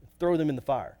and throw them in the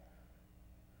fire.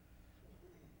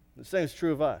 The same is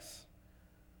true of us.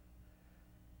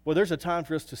 Well, there's a time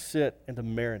for us to sit and to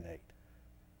marinate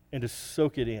and to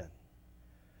soak it in.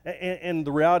 And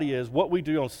the reality is, what we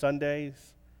do on Sundays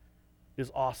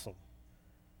is awesome.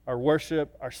 Our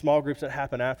worship, our small groups that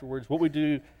happen afterwards, what we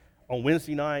do on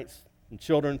Wednesday nights, from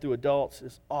children through adults,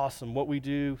 is awesome. What we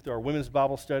do through our women's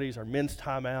Bible studies, our men's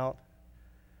time out,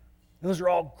 those are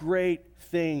all great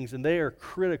things, and they are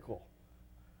critical.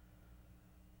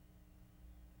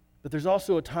 But there's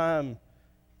also a time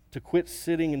to quit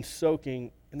sitting and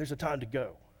soaking, and there's a time to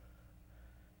go.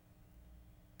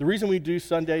 The reason we do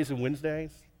Sundays and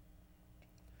Wednesdays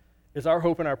is our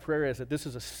hope and our prayer is that this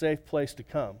is a safe place to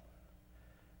come,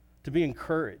 to be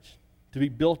encouraged, to be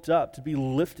built up, to be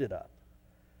lifted up,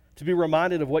 to be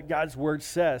reminded of what God's Word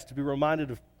says, to be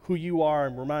reminded of who you are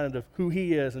and reminded of who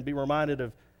He is, and be reminded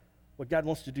of what God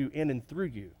wants to do in and through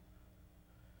you.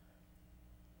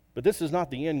 But this is not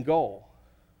the end goal.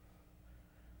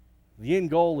 The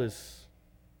end goal is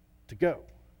to go.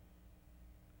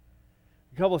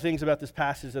 A couple of things about this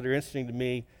passage that are interesting to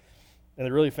me, and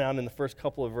they're really found in the first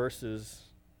couple of verses,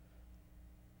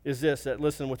 is this, that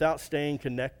listen, without staying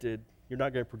connected, you're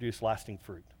not going to produce lasting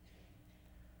fruit.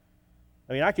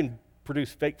 I mean, I can produce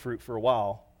fake fruit for a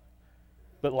while,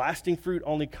 but lasting fruit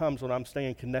only comes when I'm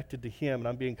staying connected to Him and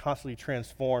I'm being constantly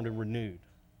transformed and renewed.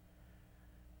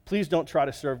 Please don't try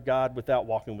to serve God without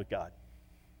walking with God.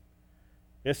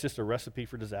 It's just a recipe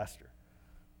for disaster.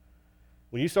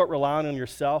 When you start relying on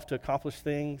yourself to accomplish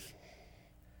things,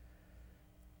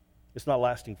 it's not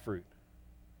lasting fruit.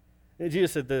 And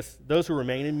Jesus said this, those who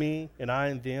remain in me and I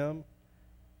in them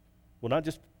will not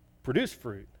just produce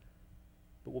fruit,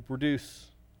 but will produce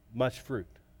much fruit.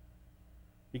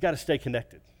 You got to stay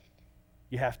connected.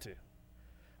 You have to.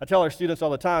 I tell our students all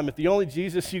the time, if the only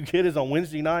Jesus you get is on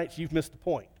Wednesday nights, you've missed the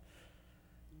point.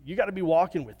 You got to be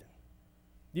walking with Him.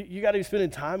 You got to be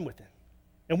spending time with Him.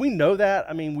 And we know that.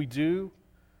 I mean, we do.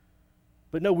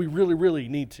 But no, we really, really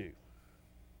need to.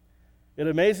 It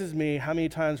amazes me how many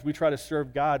times we try to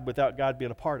serve God without God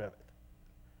being a part of it.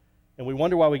 And we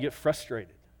wonder why we get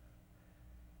frustrated.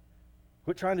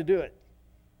 Quit trying to do it.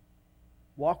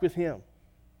 Walk with Him.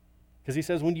 Because He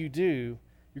says when you do,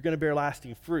 you're going to bear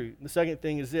lasting fruit. And the second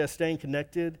thing is this, staying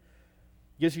connected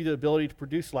gives you the ability to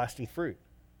produce lasting fruit.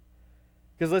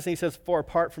 Because listen, He says, for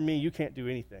apart from me, you can't do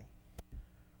anything.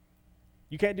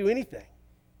 You can't do anything.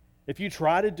 If you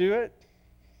try to do it,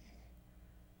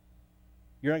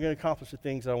 you're not going to accomplish the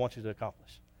things that I want you to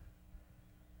accomplish.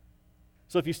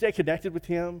 So if you stay connected with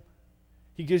Him,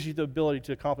 He gives you the ability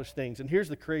to accomplish things. And here's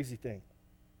the crazy thing.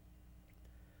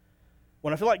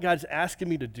 When I feel like God's asking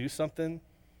me to do something,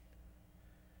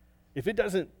 if it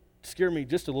doesn't scare me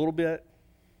just a little bit,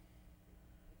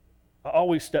 I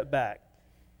always step back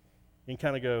and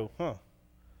kind of go,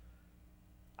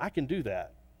 I can do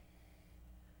that.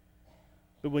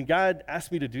 But when God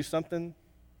asks me to do something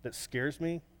that scares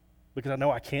me, because I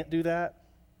know I can't do that,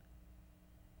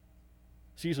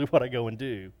 it's usually what I go and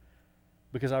do,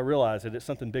 because I realize that it's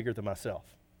something bigger than myself.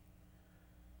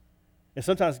 And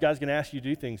sometimes God's going to ask you to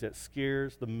do things that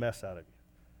scares the mess out of you.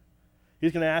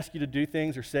 He's going to ask you to do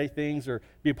things or say things or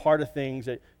be a part of things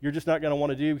that you're just not going to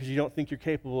want to do because you don't think you're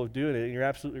capable of doing it, and you're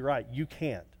absolutely right. You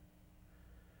can't.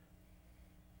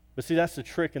 But see, that's the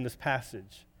trick in this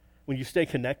passage. When you stay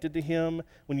connected to Him,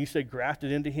 when you stay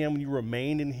grafted into Him, when you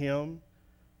remain in Him,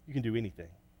 you can do anything.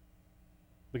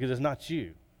 Because it's not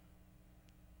you.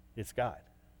 It's God.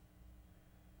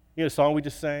 You know the song we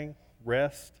just sang,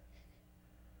 Rest?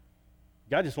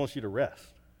 God just wants you to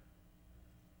rest.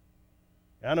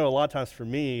 And I know a lot of times for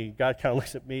me, God kind of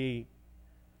looks at me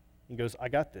and goes, I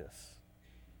got this.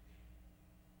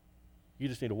 You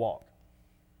just need to walk.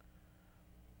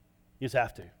 You just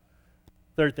have to.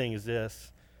 Third thing is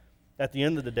this. At the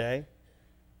end of the day,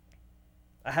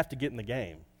 I have to get in the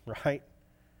game, right?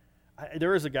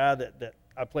 There is a guy that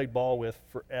I played ball with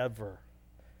forever,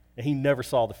 and he never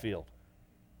saw the field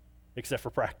except for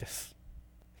practice,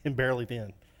 and barely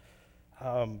then.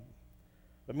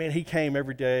 But man, he came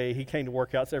every day. He came to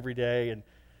workouts every day,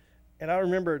 and I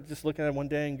remember just looking at him one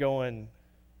day and going,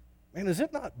 man, does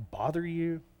it not bother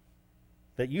you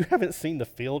that you haven't seen the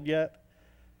field yet?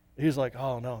 He was like,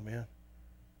 oh, no, man.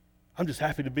 I'm just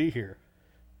happy to be here.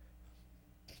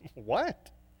 What?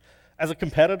 As a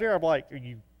competitor, I'm like, are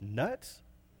you nuts?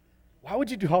 Why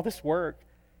would you do all this work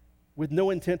with no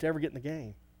intent to ever get in the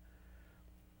game?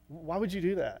 Why would you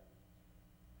do that?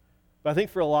 But I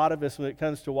think for a lot of us, when it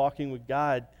comes to walking with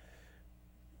God,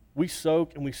 we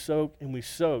soak and we soak and we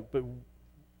soak, but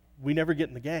we never get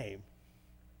in the game.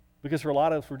 Because for a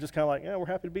lot of us, we're just kind of like, yeah, we're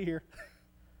happy to be here.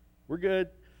 We're good.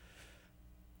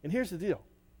 And here's the deal.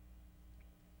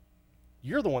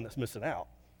 You're the one that's missing out.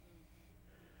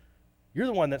 You're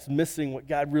the one that's missing what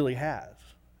God really has.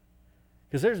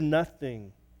 Because there's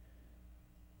nothing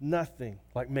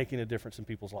like making a difference in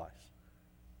people's lives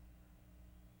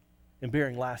and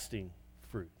bearing lasting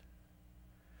fruit.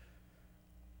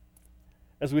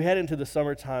 As we head into the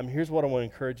summertime, here's what I want to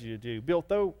encourage you to do. Bill,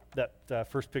 throw that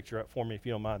first picture up for me if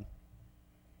you don't mind.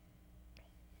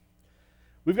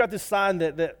 We've got this sign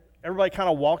that everybody kind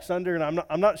of walks under, and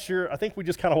I'm not sure. I think we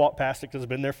just kind of walk past it because it's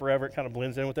been there forever. It kind of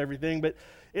blends in with everything. But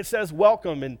it says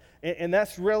welcome, and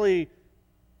that's really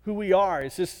who we are.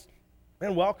 It's just,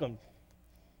 man, welcome.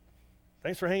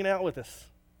 Thanks for hanging out with us.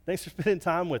 Thanks for spending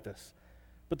time with us.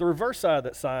 But the reverse side of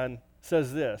that sign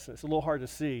says this. It's a little hard to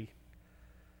see.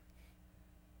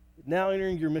 Now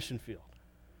entering your mission field.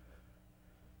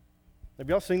 Have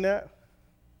y'all seen that?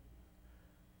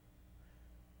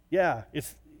 Yeah,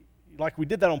 it's like we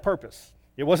did that on purpose.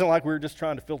 It wasn't like we were just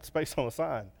trying to fill space on a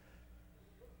sign.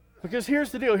 Because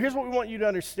here's the deal. Here's what we want you to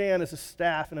understand as a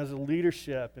staff and as a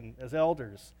leadership and as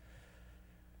elders.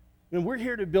 And we're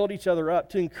here to build each other up,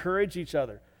 to encourage each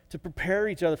other, to prepare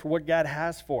each other for what God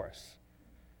has for us.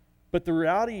 But the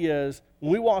reality is,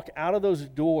 when we walk out of those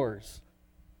doors,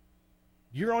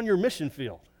 you're on your mission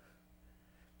field.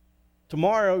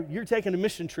 Tomorrow, you're taking a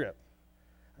mission trip.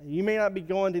 You may not be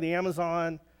going to the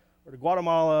Amazon or to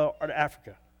Guatemala or to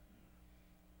Africa,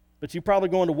 but you're probably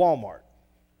going to Walmart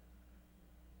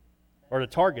or to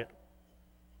Target.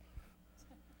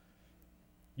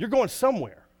 You're going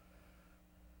somewhere.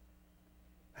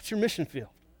 That's your mission field.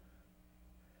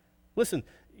 Listen,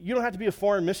 you don't have to be a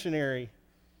foreign missionary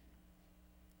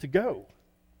to go.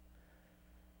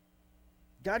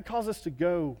 God calls us to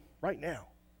go right now.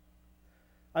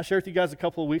 I shared with you guys a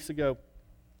couple of weeks ago,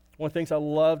 one of the things I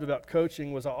loved about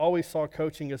coaching was I always saw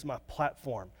coaching as my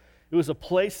platform. It was a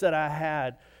place that I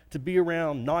had to be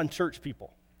around non-church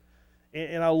people.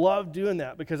 And I loved doing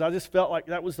that because I just felt like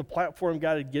that was the platform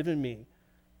God had given me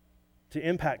to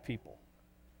impact people.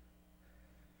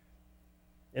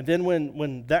 And then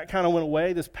when that kind of went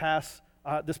away this past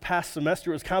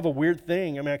semester, it was kind of a weird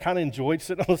thing. I mean, I kind of enjoyed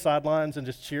sitting on the sidelines and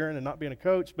just cheering and not being a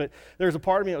coach, but there was a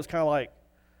part of me that was kind of like,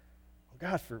 oh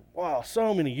God, for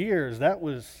so many years, that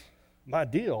was my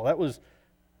deal.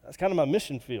 That's kind of my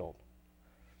mission field.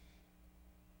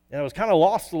 And I was kind of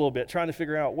lost a little bit trying to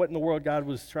figure out what in the world God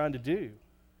was trying to do.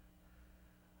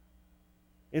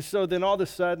 And so then all of a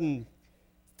sudden,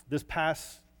 this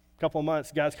past couple of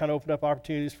months, God's kind of opened up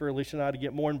opportunities for Alicia and I to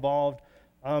get more involved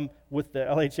with the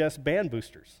LHS band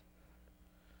boosters.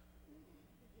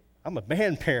 I'm a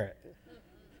band parent.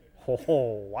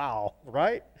 Oh, wow,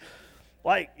 right?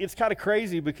 Like, it's kind of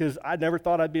crazy because I never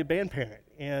thought I'd be a band parent.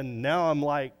 And now I'm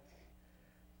like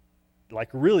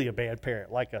really a band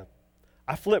parent.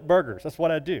 I flip burgers. That's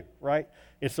what I do, right?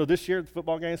 And so this year at the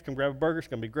football games, come grab a burger. It's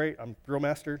going to be great. I'm grill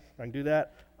master. I can do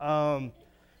that.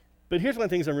 But here's one of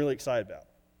the things I'm really excited about.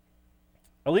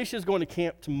 Alicia's going to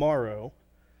camp tomorrow,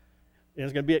 and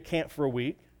is going to be at camp for a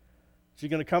week. She's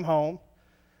going to come home.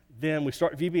 Then we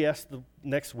start VBS the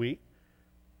next week.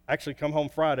 Actually, come home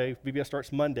Friday. VBS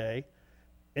starts Monday.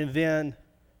 And then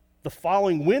the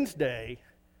following Wednesday,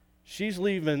 she's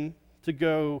leaving to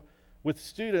go with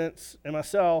students and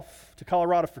myself to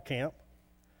Colorado for camp.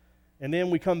 And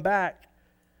then we come back,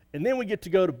 and then we get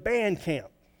to go to band camp.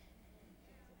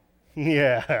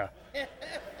 Yeah.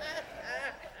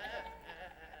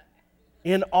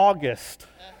 In August.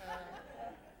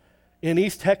 In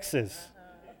East Texas.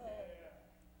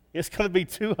 It's going to be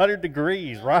 200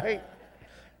 degrees, right?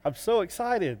 I'm so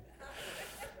excited.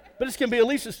 But it's going to be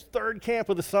Alicia's third camp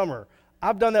of the summer.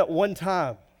 I've done that one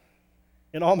time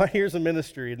in all my years of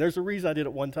ministry, and there's a reason I did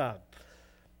it one time.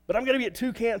 But I'm going to be at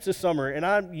 2 camps this summer,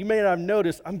 and you may not have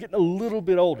noticed, I'm getting a little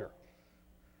bit older.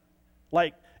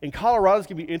 In Colorado, it's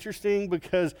going to be interesting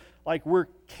because, we're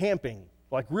camping,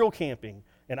 real camping.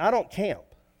 and I don't camp.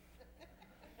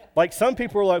 Like some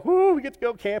people are like, woo, we get to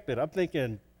go camping. I'm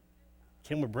thinking,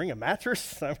 can we bring a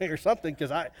mattress? I mean, or something,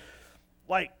 because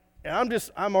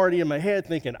I'm already in my head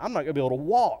thinking, I'm not going to be able to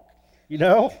walk, you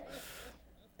know?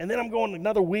 And then I'm going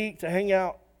another week to hang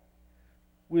out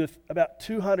with about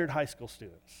 200 high school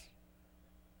students.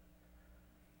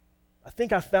 I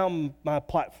think I found my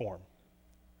platform.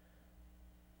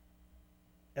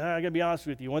 And I got to be honest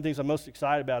with you, one of the things I'm most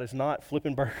excited about is not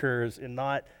flipping burgers and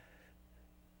not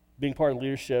being part of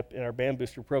leadership in our Band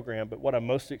Booster program, but what I'm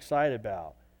most excited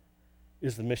about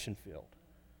is the mission field.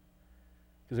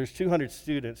 Because there's 200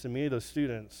 students, and many of those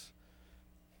students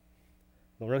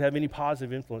don't really have any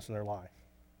positive influence in their life.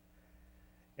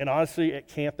 And honestly, at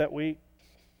camp that week,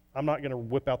 I'm not going to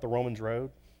whip out the Romans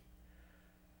Road.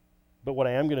 But what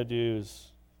I am going to do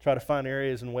is try to find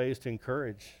areas and ways to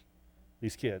encourage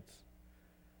these kids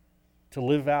to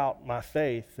live out my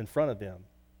faith in front of them.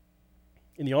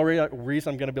 And the only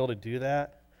reason I'm going to be able to do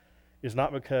that is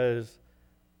not because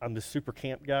I'm the super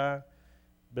camp guy,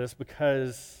 but it's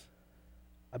because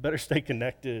I better stay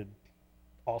connected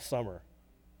all summer.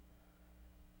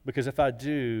 Because if I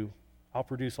do, I'll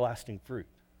produce lasting fruit.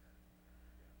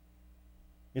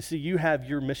 And see, you have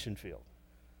your mission field.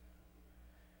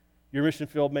 Your mission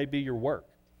field may be your work.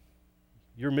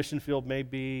 Your mission field may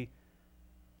be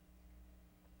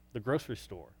the grocery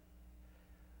store,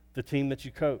 the team that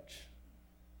you coach.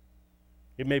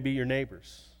 It may be your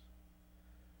neighbors.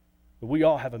 But we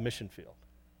all have a mission field.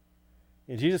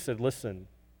 And Jesus said, listen,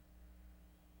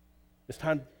 it's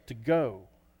time to go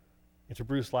and to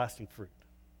produce lasting fruit.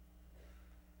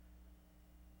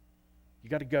 You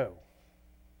got to go.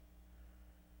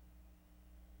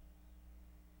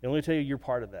 And let me tell you, you're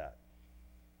part of that.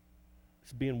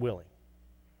 It's being willing.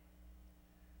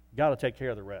 God will take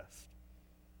care of the rest.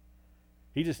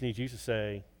 He just needs you to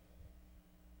say,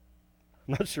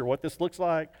 I'm not sure what this looks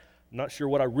like. I'm not sure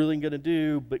what I'm really going to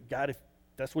do, but God, if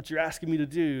that's what you're asking me to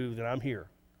do, then I'm here.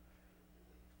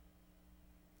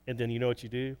 And then you know what you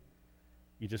do?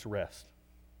 You just rest.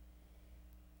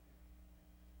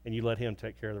 And you let Him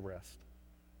take care of the rest.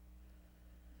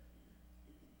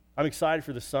 I'm excited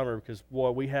for the summer because,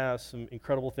 boy, we have some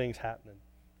incredible things happening.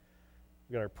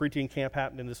 We've got our preteen camp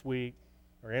happening this week.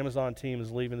 Our Amazon team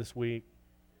is leaving this week.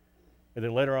 And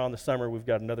then later on in the summer, we've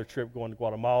got another trip going to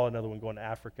Guatemala, another one going to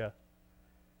Africa.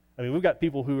 I mean, we've got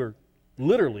people who are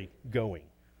literally going.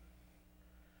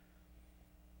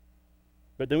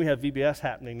 But then we have VBS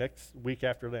happening next week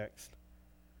after next.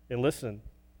 And listen,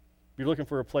 if you're looking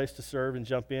for a place to serve and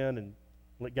jump in and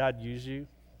let God use you,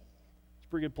 it's a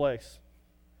pretty good place.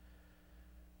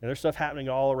 And there's stuff happening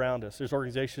all around us. There's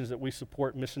organizations that we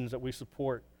support, missions that we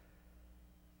support,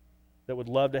 that would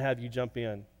love to have you jump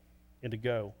in and to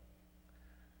go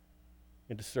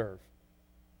and to serve.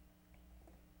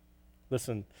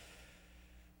 Listen,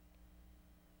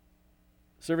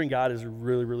 serving God is a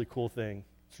really, really cool thing.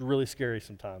 It's really scary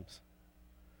sometimes.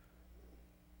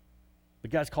 But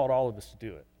God's called all of us to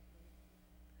do it.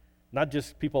 Not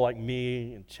just people like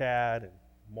me and Chad and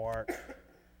Mark,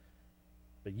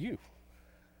 but you.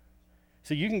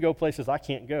 So you can go places I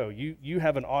can't go. You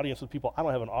have an audience with people I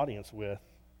don't have an audience with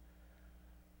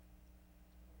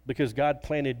because God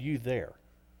planted you there.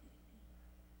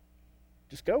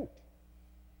 Just go.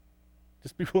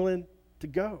 Just be willing to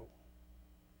go.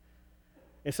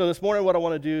 And so this morning what I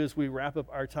want to do is we wrap up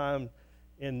our time,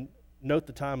 and note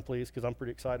the time, please, because I'm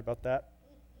pretty excited about that.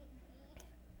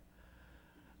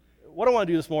 What I want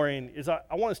to do this morning is I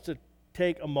want us to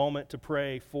take a moment to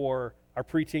pray for our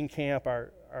preteen camp,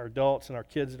 our adults and our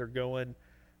kids that are going,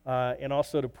 and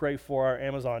also to pray for our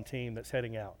Amazon team that's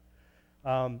heading out.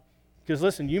 Because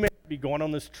listen, you may be going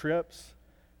on these trips,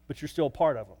 but you're still a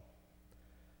part of them.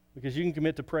 Because you can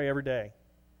commit to pray every day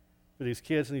for these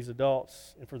kids and these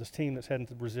adults and for this team that's heading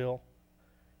to Brazil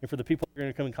and for the people you're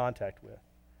going to come in contact with.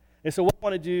 And so what I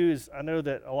want to do is, I know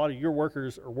that a lot of your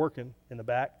workers are working in the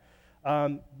back,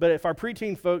 but if our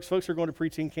preteen folks are going to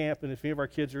preteen camp, and if any of our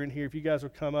kids are in here, if you guys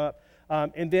would come up,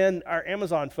 and then our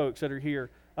Amazon folks that are here,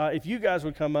 if you guys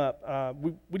would come up,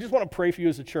 we just want to pray for you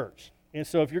as a church. And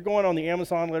so if you're going on the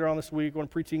Amazon later on this week, going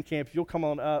to preteen camp, if you'll come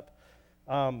on up,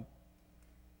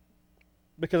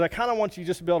 because I kind of want you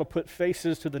just to be able to put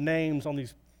faces to the names on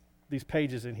these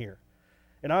pages in here.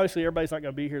 And obviously everybody's not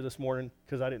going to be here this morning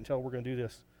because I didn't tell them we're going to do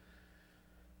this.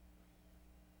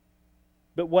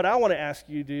 But what I want to ask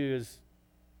you to do is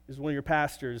one of your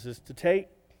pastors is to take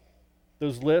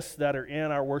those lists that are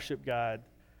in our worship guide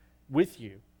with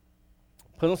you.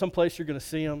 Put them someplace you're going to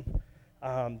see them,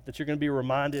 that you're going to be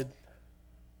reminded.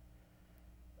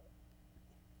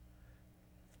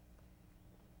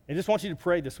 And just want you to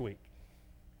pray this week.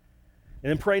 And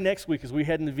then pray next week as we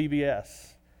head into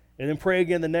VBS. And then pray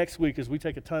again the next week as we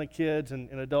take a ton of kids and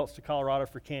adults to Colorado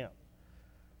for camp.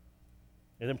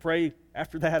 And then pray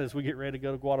after that as we get ready to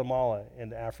go to Guatemala and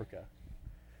to Africa.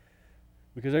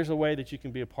 Because there's a way that you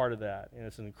can be a part of that, and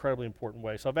it's an incredibly important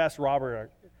way. So I've asked Robert, our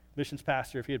missions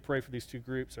pastor, if he'd pray for these two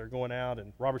groups that are going out,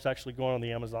 and Robert's actually going on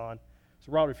the Amazon.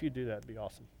 So Robert, if you'd do that, it'd be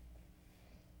awesome.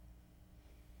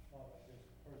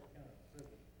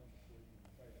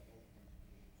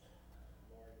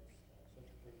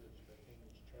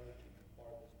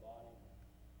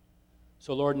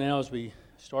 So, Lord, now as we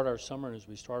start our summer and as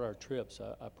we start our trips,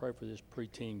 I pray for this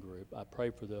preteen group. I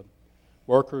pray for the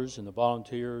workers and the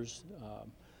volunteers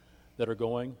that are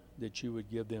going, that you would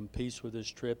give them peace with this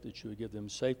trip, that you would give them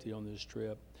safety on this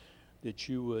trip, that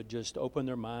you would just open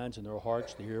their minds and their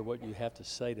hearts to hear what you have to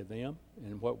say to them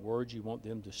and what words you want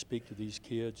them to speak to these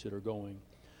kids that are going.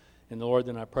 And, Lord,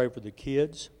 then I pray for the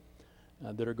kids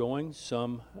that are going.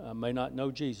 Some may not know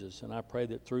Jesus, and I pray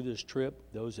that through this trip,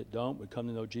 those that don't would come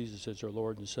to know Jesus as their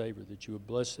Lord and Savior, that you would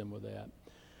bless them with that.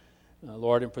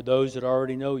 Lord, and for those that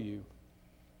already know you,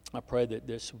 I pray that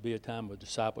this will be a time of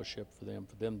discipleship for them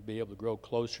to be able to grow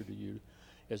closer to you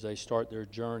as they start their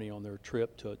journey on their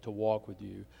trip to walk with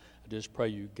you. I just pray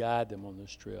you guide them on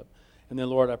this trip. And then,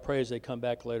 Lord, I pray as they come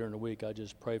back later in the week, I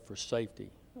just pray for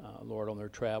safety, Lord, on their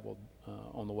travel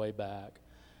on the way back.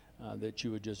 That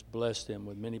you would just bless them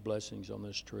with many blessings on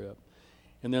this trip.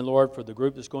 And then, Lord, for the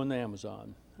group that's going to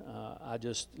Amazon, I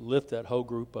just lift that whole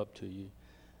group up to you.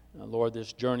 Lord,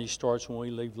 this journey starts when we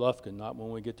leave Lufkin, not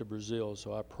when we get to Brazil.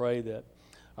 So I pray that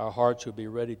our hearts will be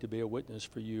ready to be a witness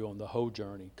for you on the whole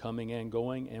journey, coming and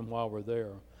going, and while we're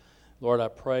there. Lord, I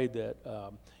pray that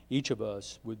each of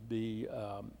us would be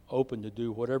open to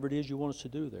do whatever it is you want us to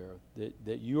do there,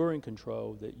 that you are in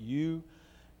control, that you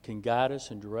can guide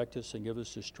us and direct us and give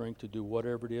us the strength to do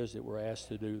whatever it is that we're asked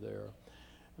to do there.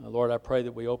 Lord, I pray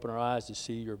that we open our eyes to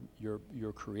see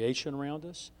your creation around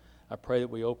us. I pray that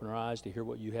we open our eyes to hear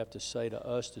what you have to say to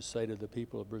us, to say to the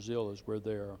people of Brazil as we're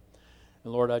there.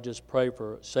 And Lord, I just pray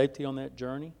for safety on that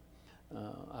journey.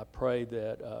 I pray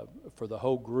that for the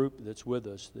whole group that's with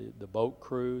us, the boat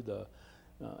crew,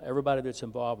 everybody that's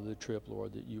involved with the trip,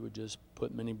 Lord, that you would just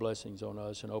put many blessings on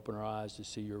us and open our eyes to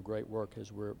see your great work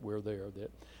as we're there,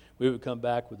 that we would come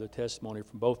back with a testimony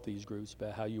from both these groups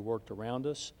about how you worked around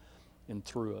us and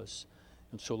through us.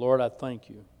 And so, Lord, I thank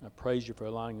you. I praise you for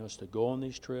allowing us to go on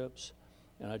these trips,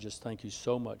 and I just thank you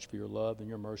so much for your love and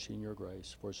your mercy and your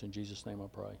grace. For us in Jesus' name I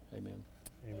pray. Amen.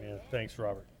 Amen. Thanks,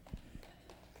 Robert.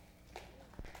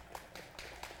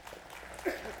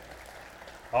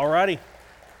 All righty.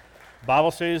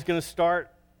 Bible study is going to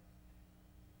start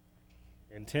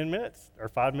in 10 minutes or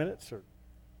 5 minutes or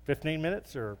 15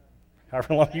 minutes or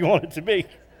however long you want it to be.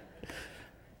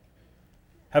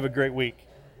 Have a great week.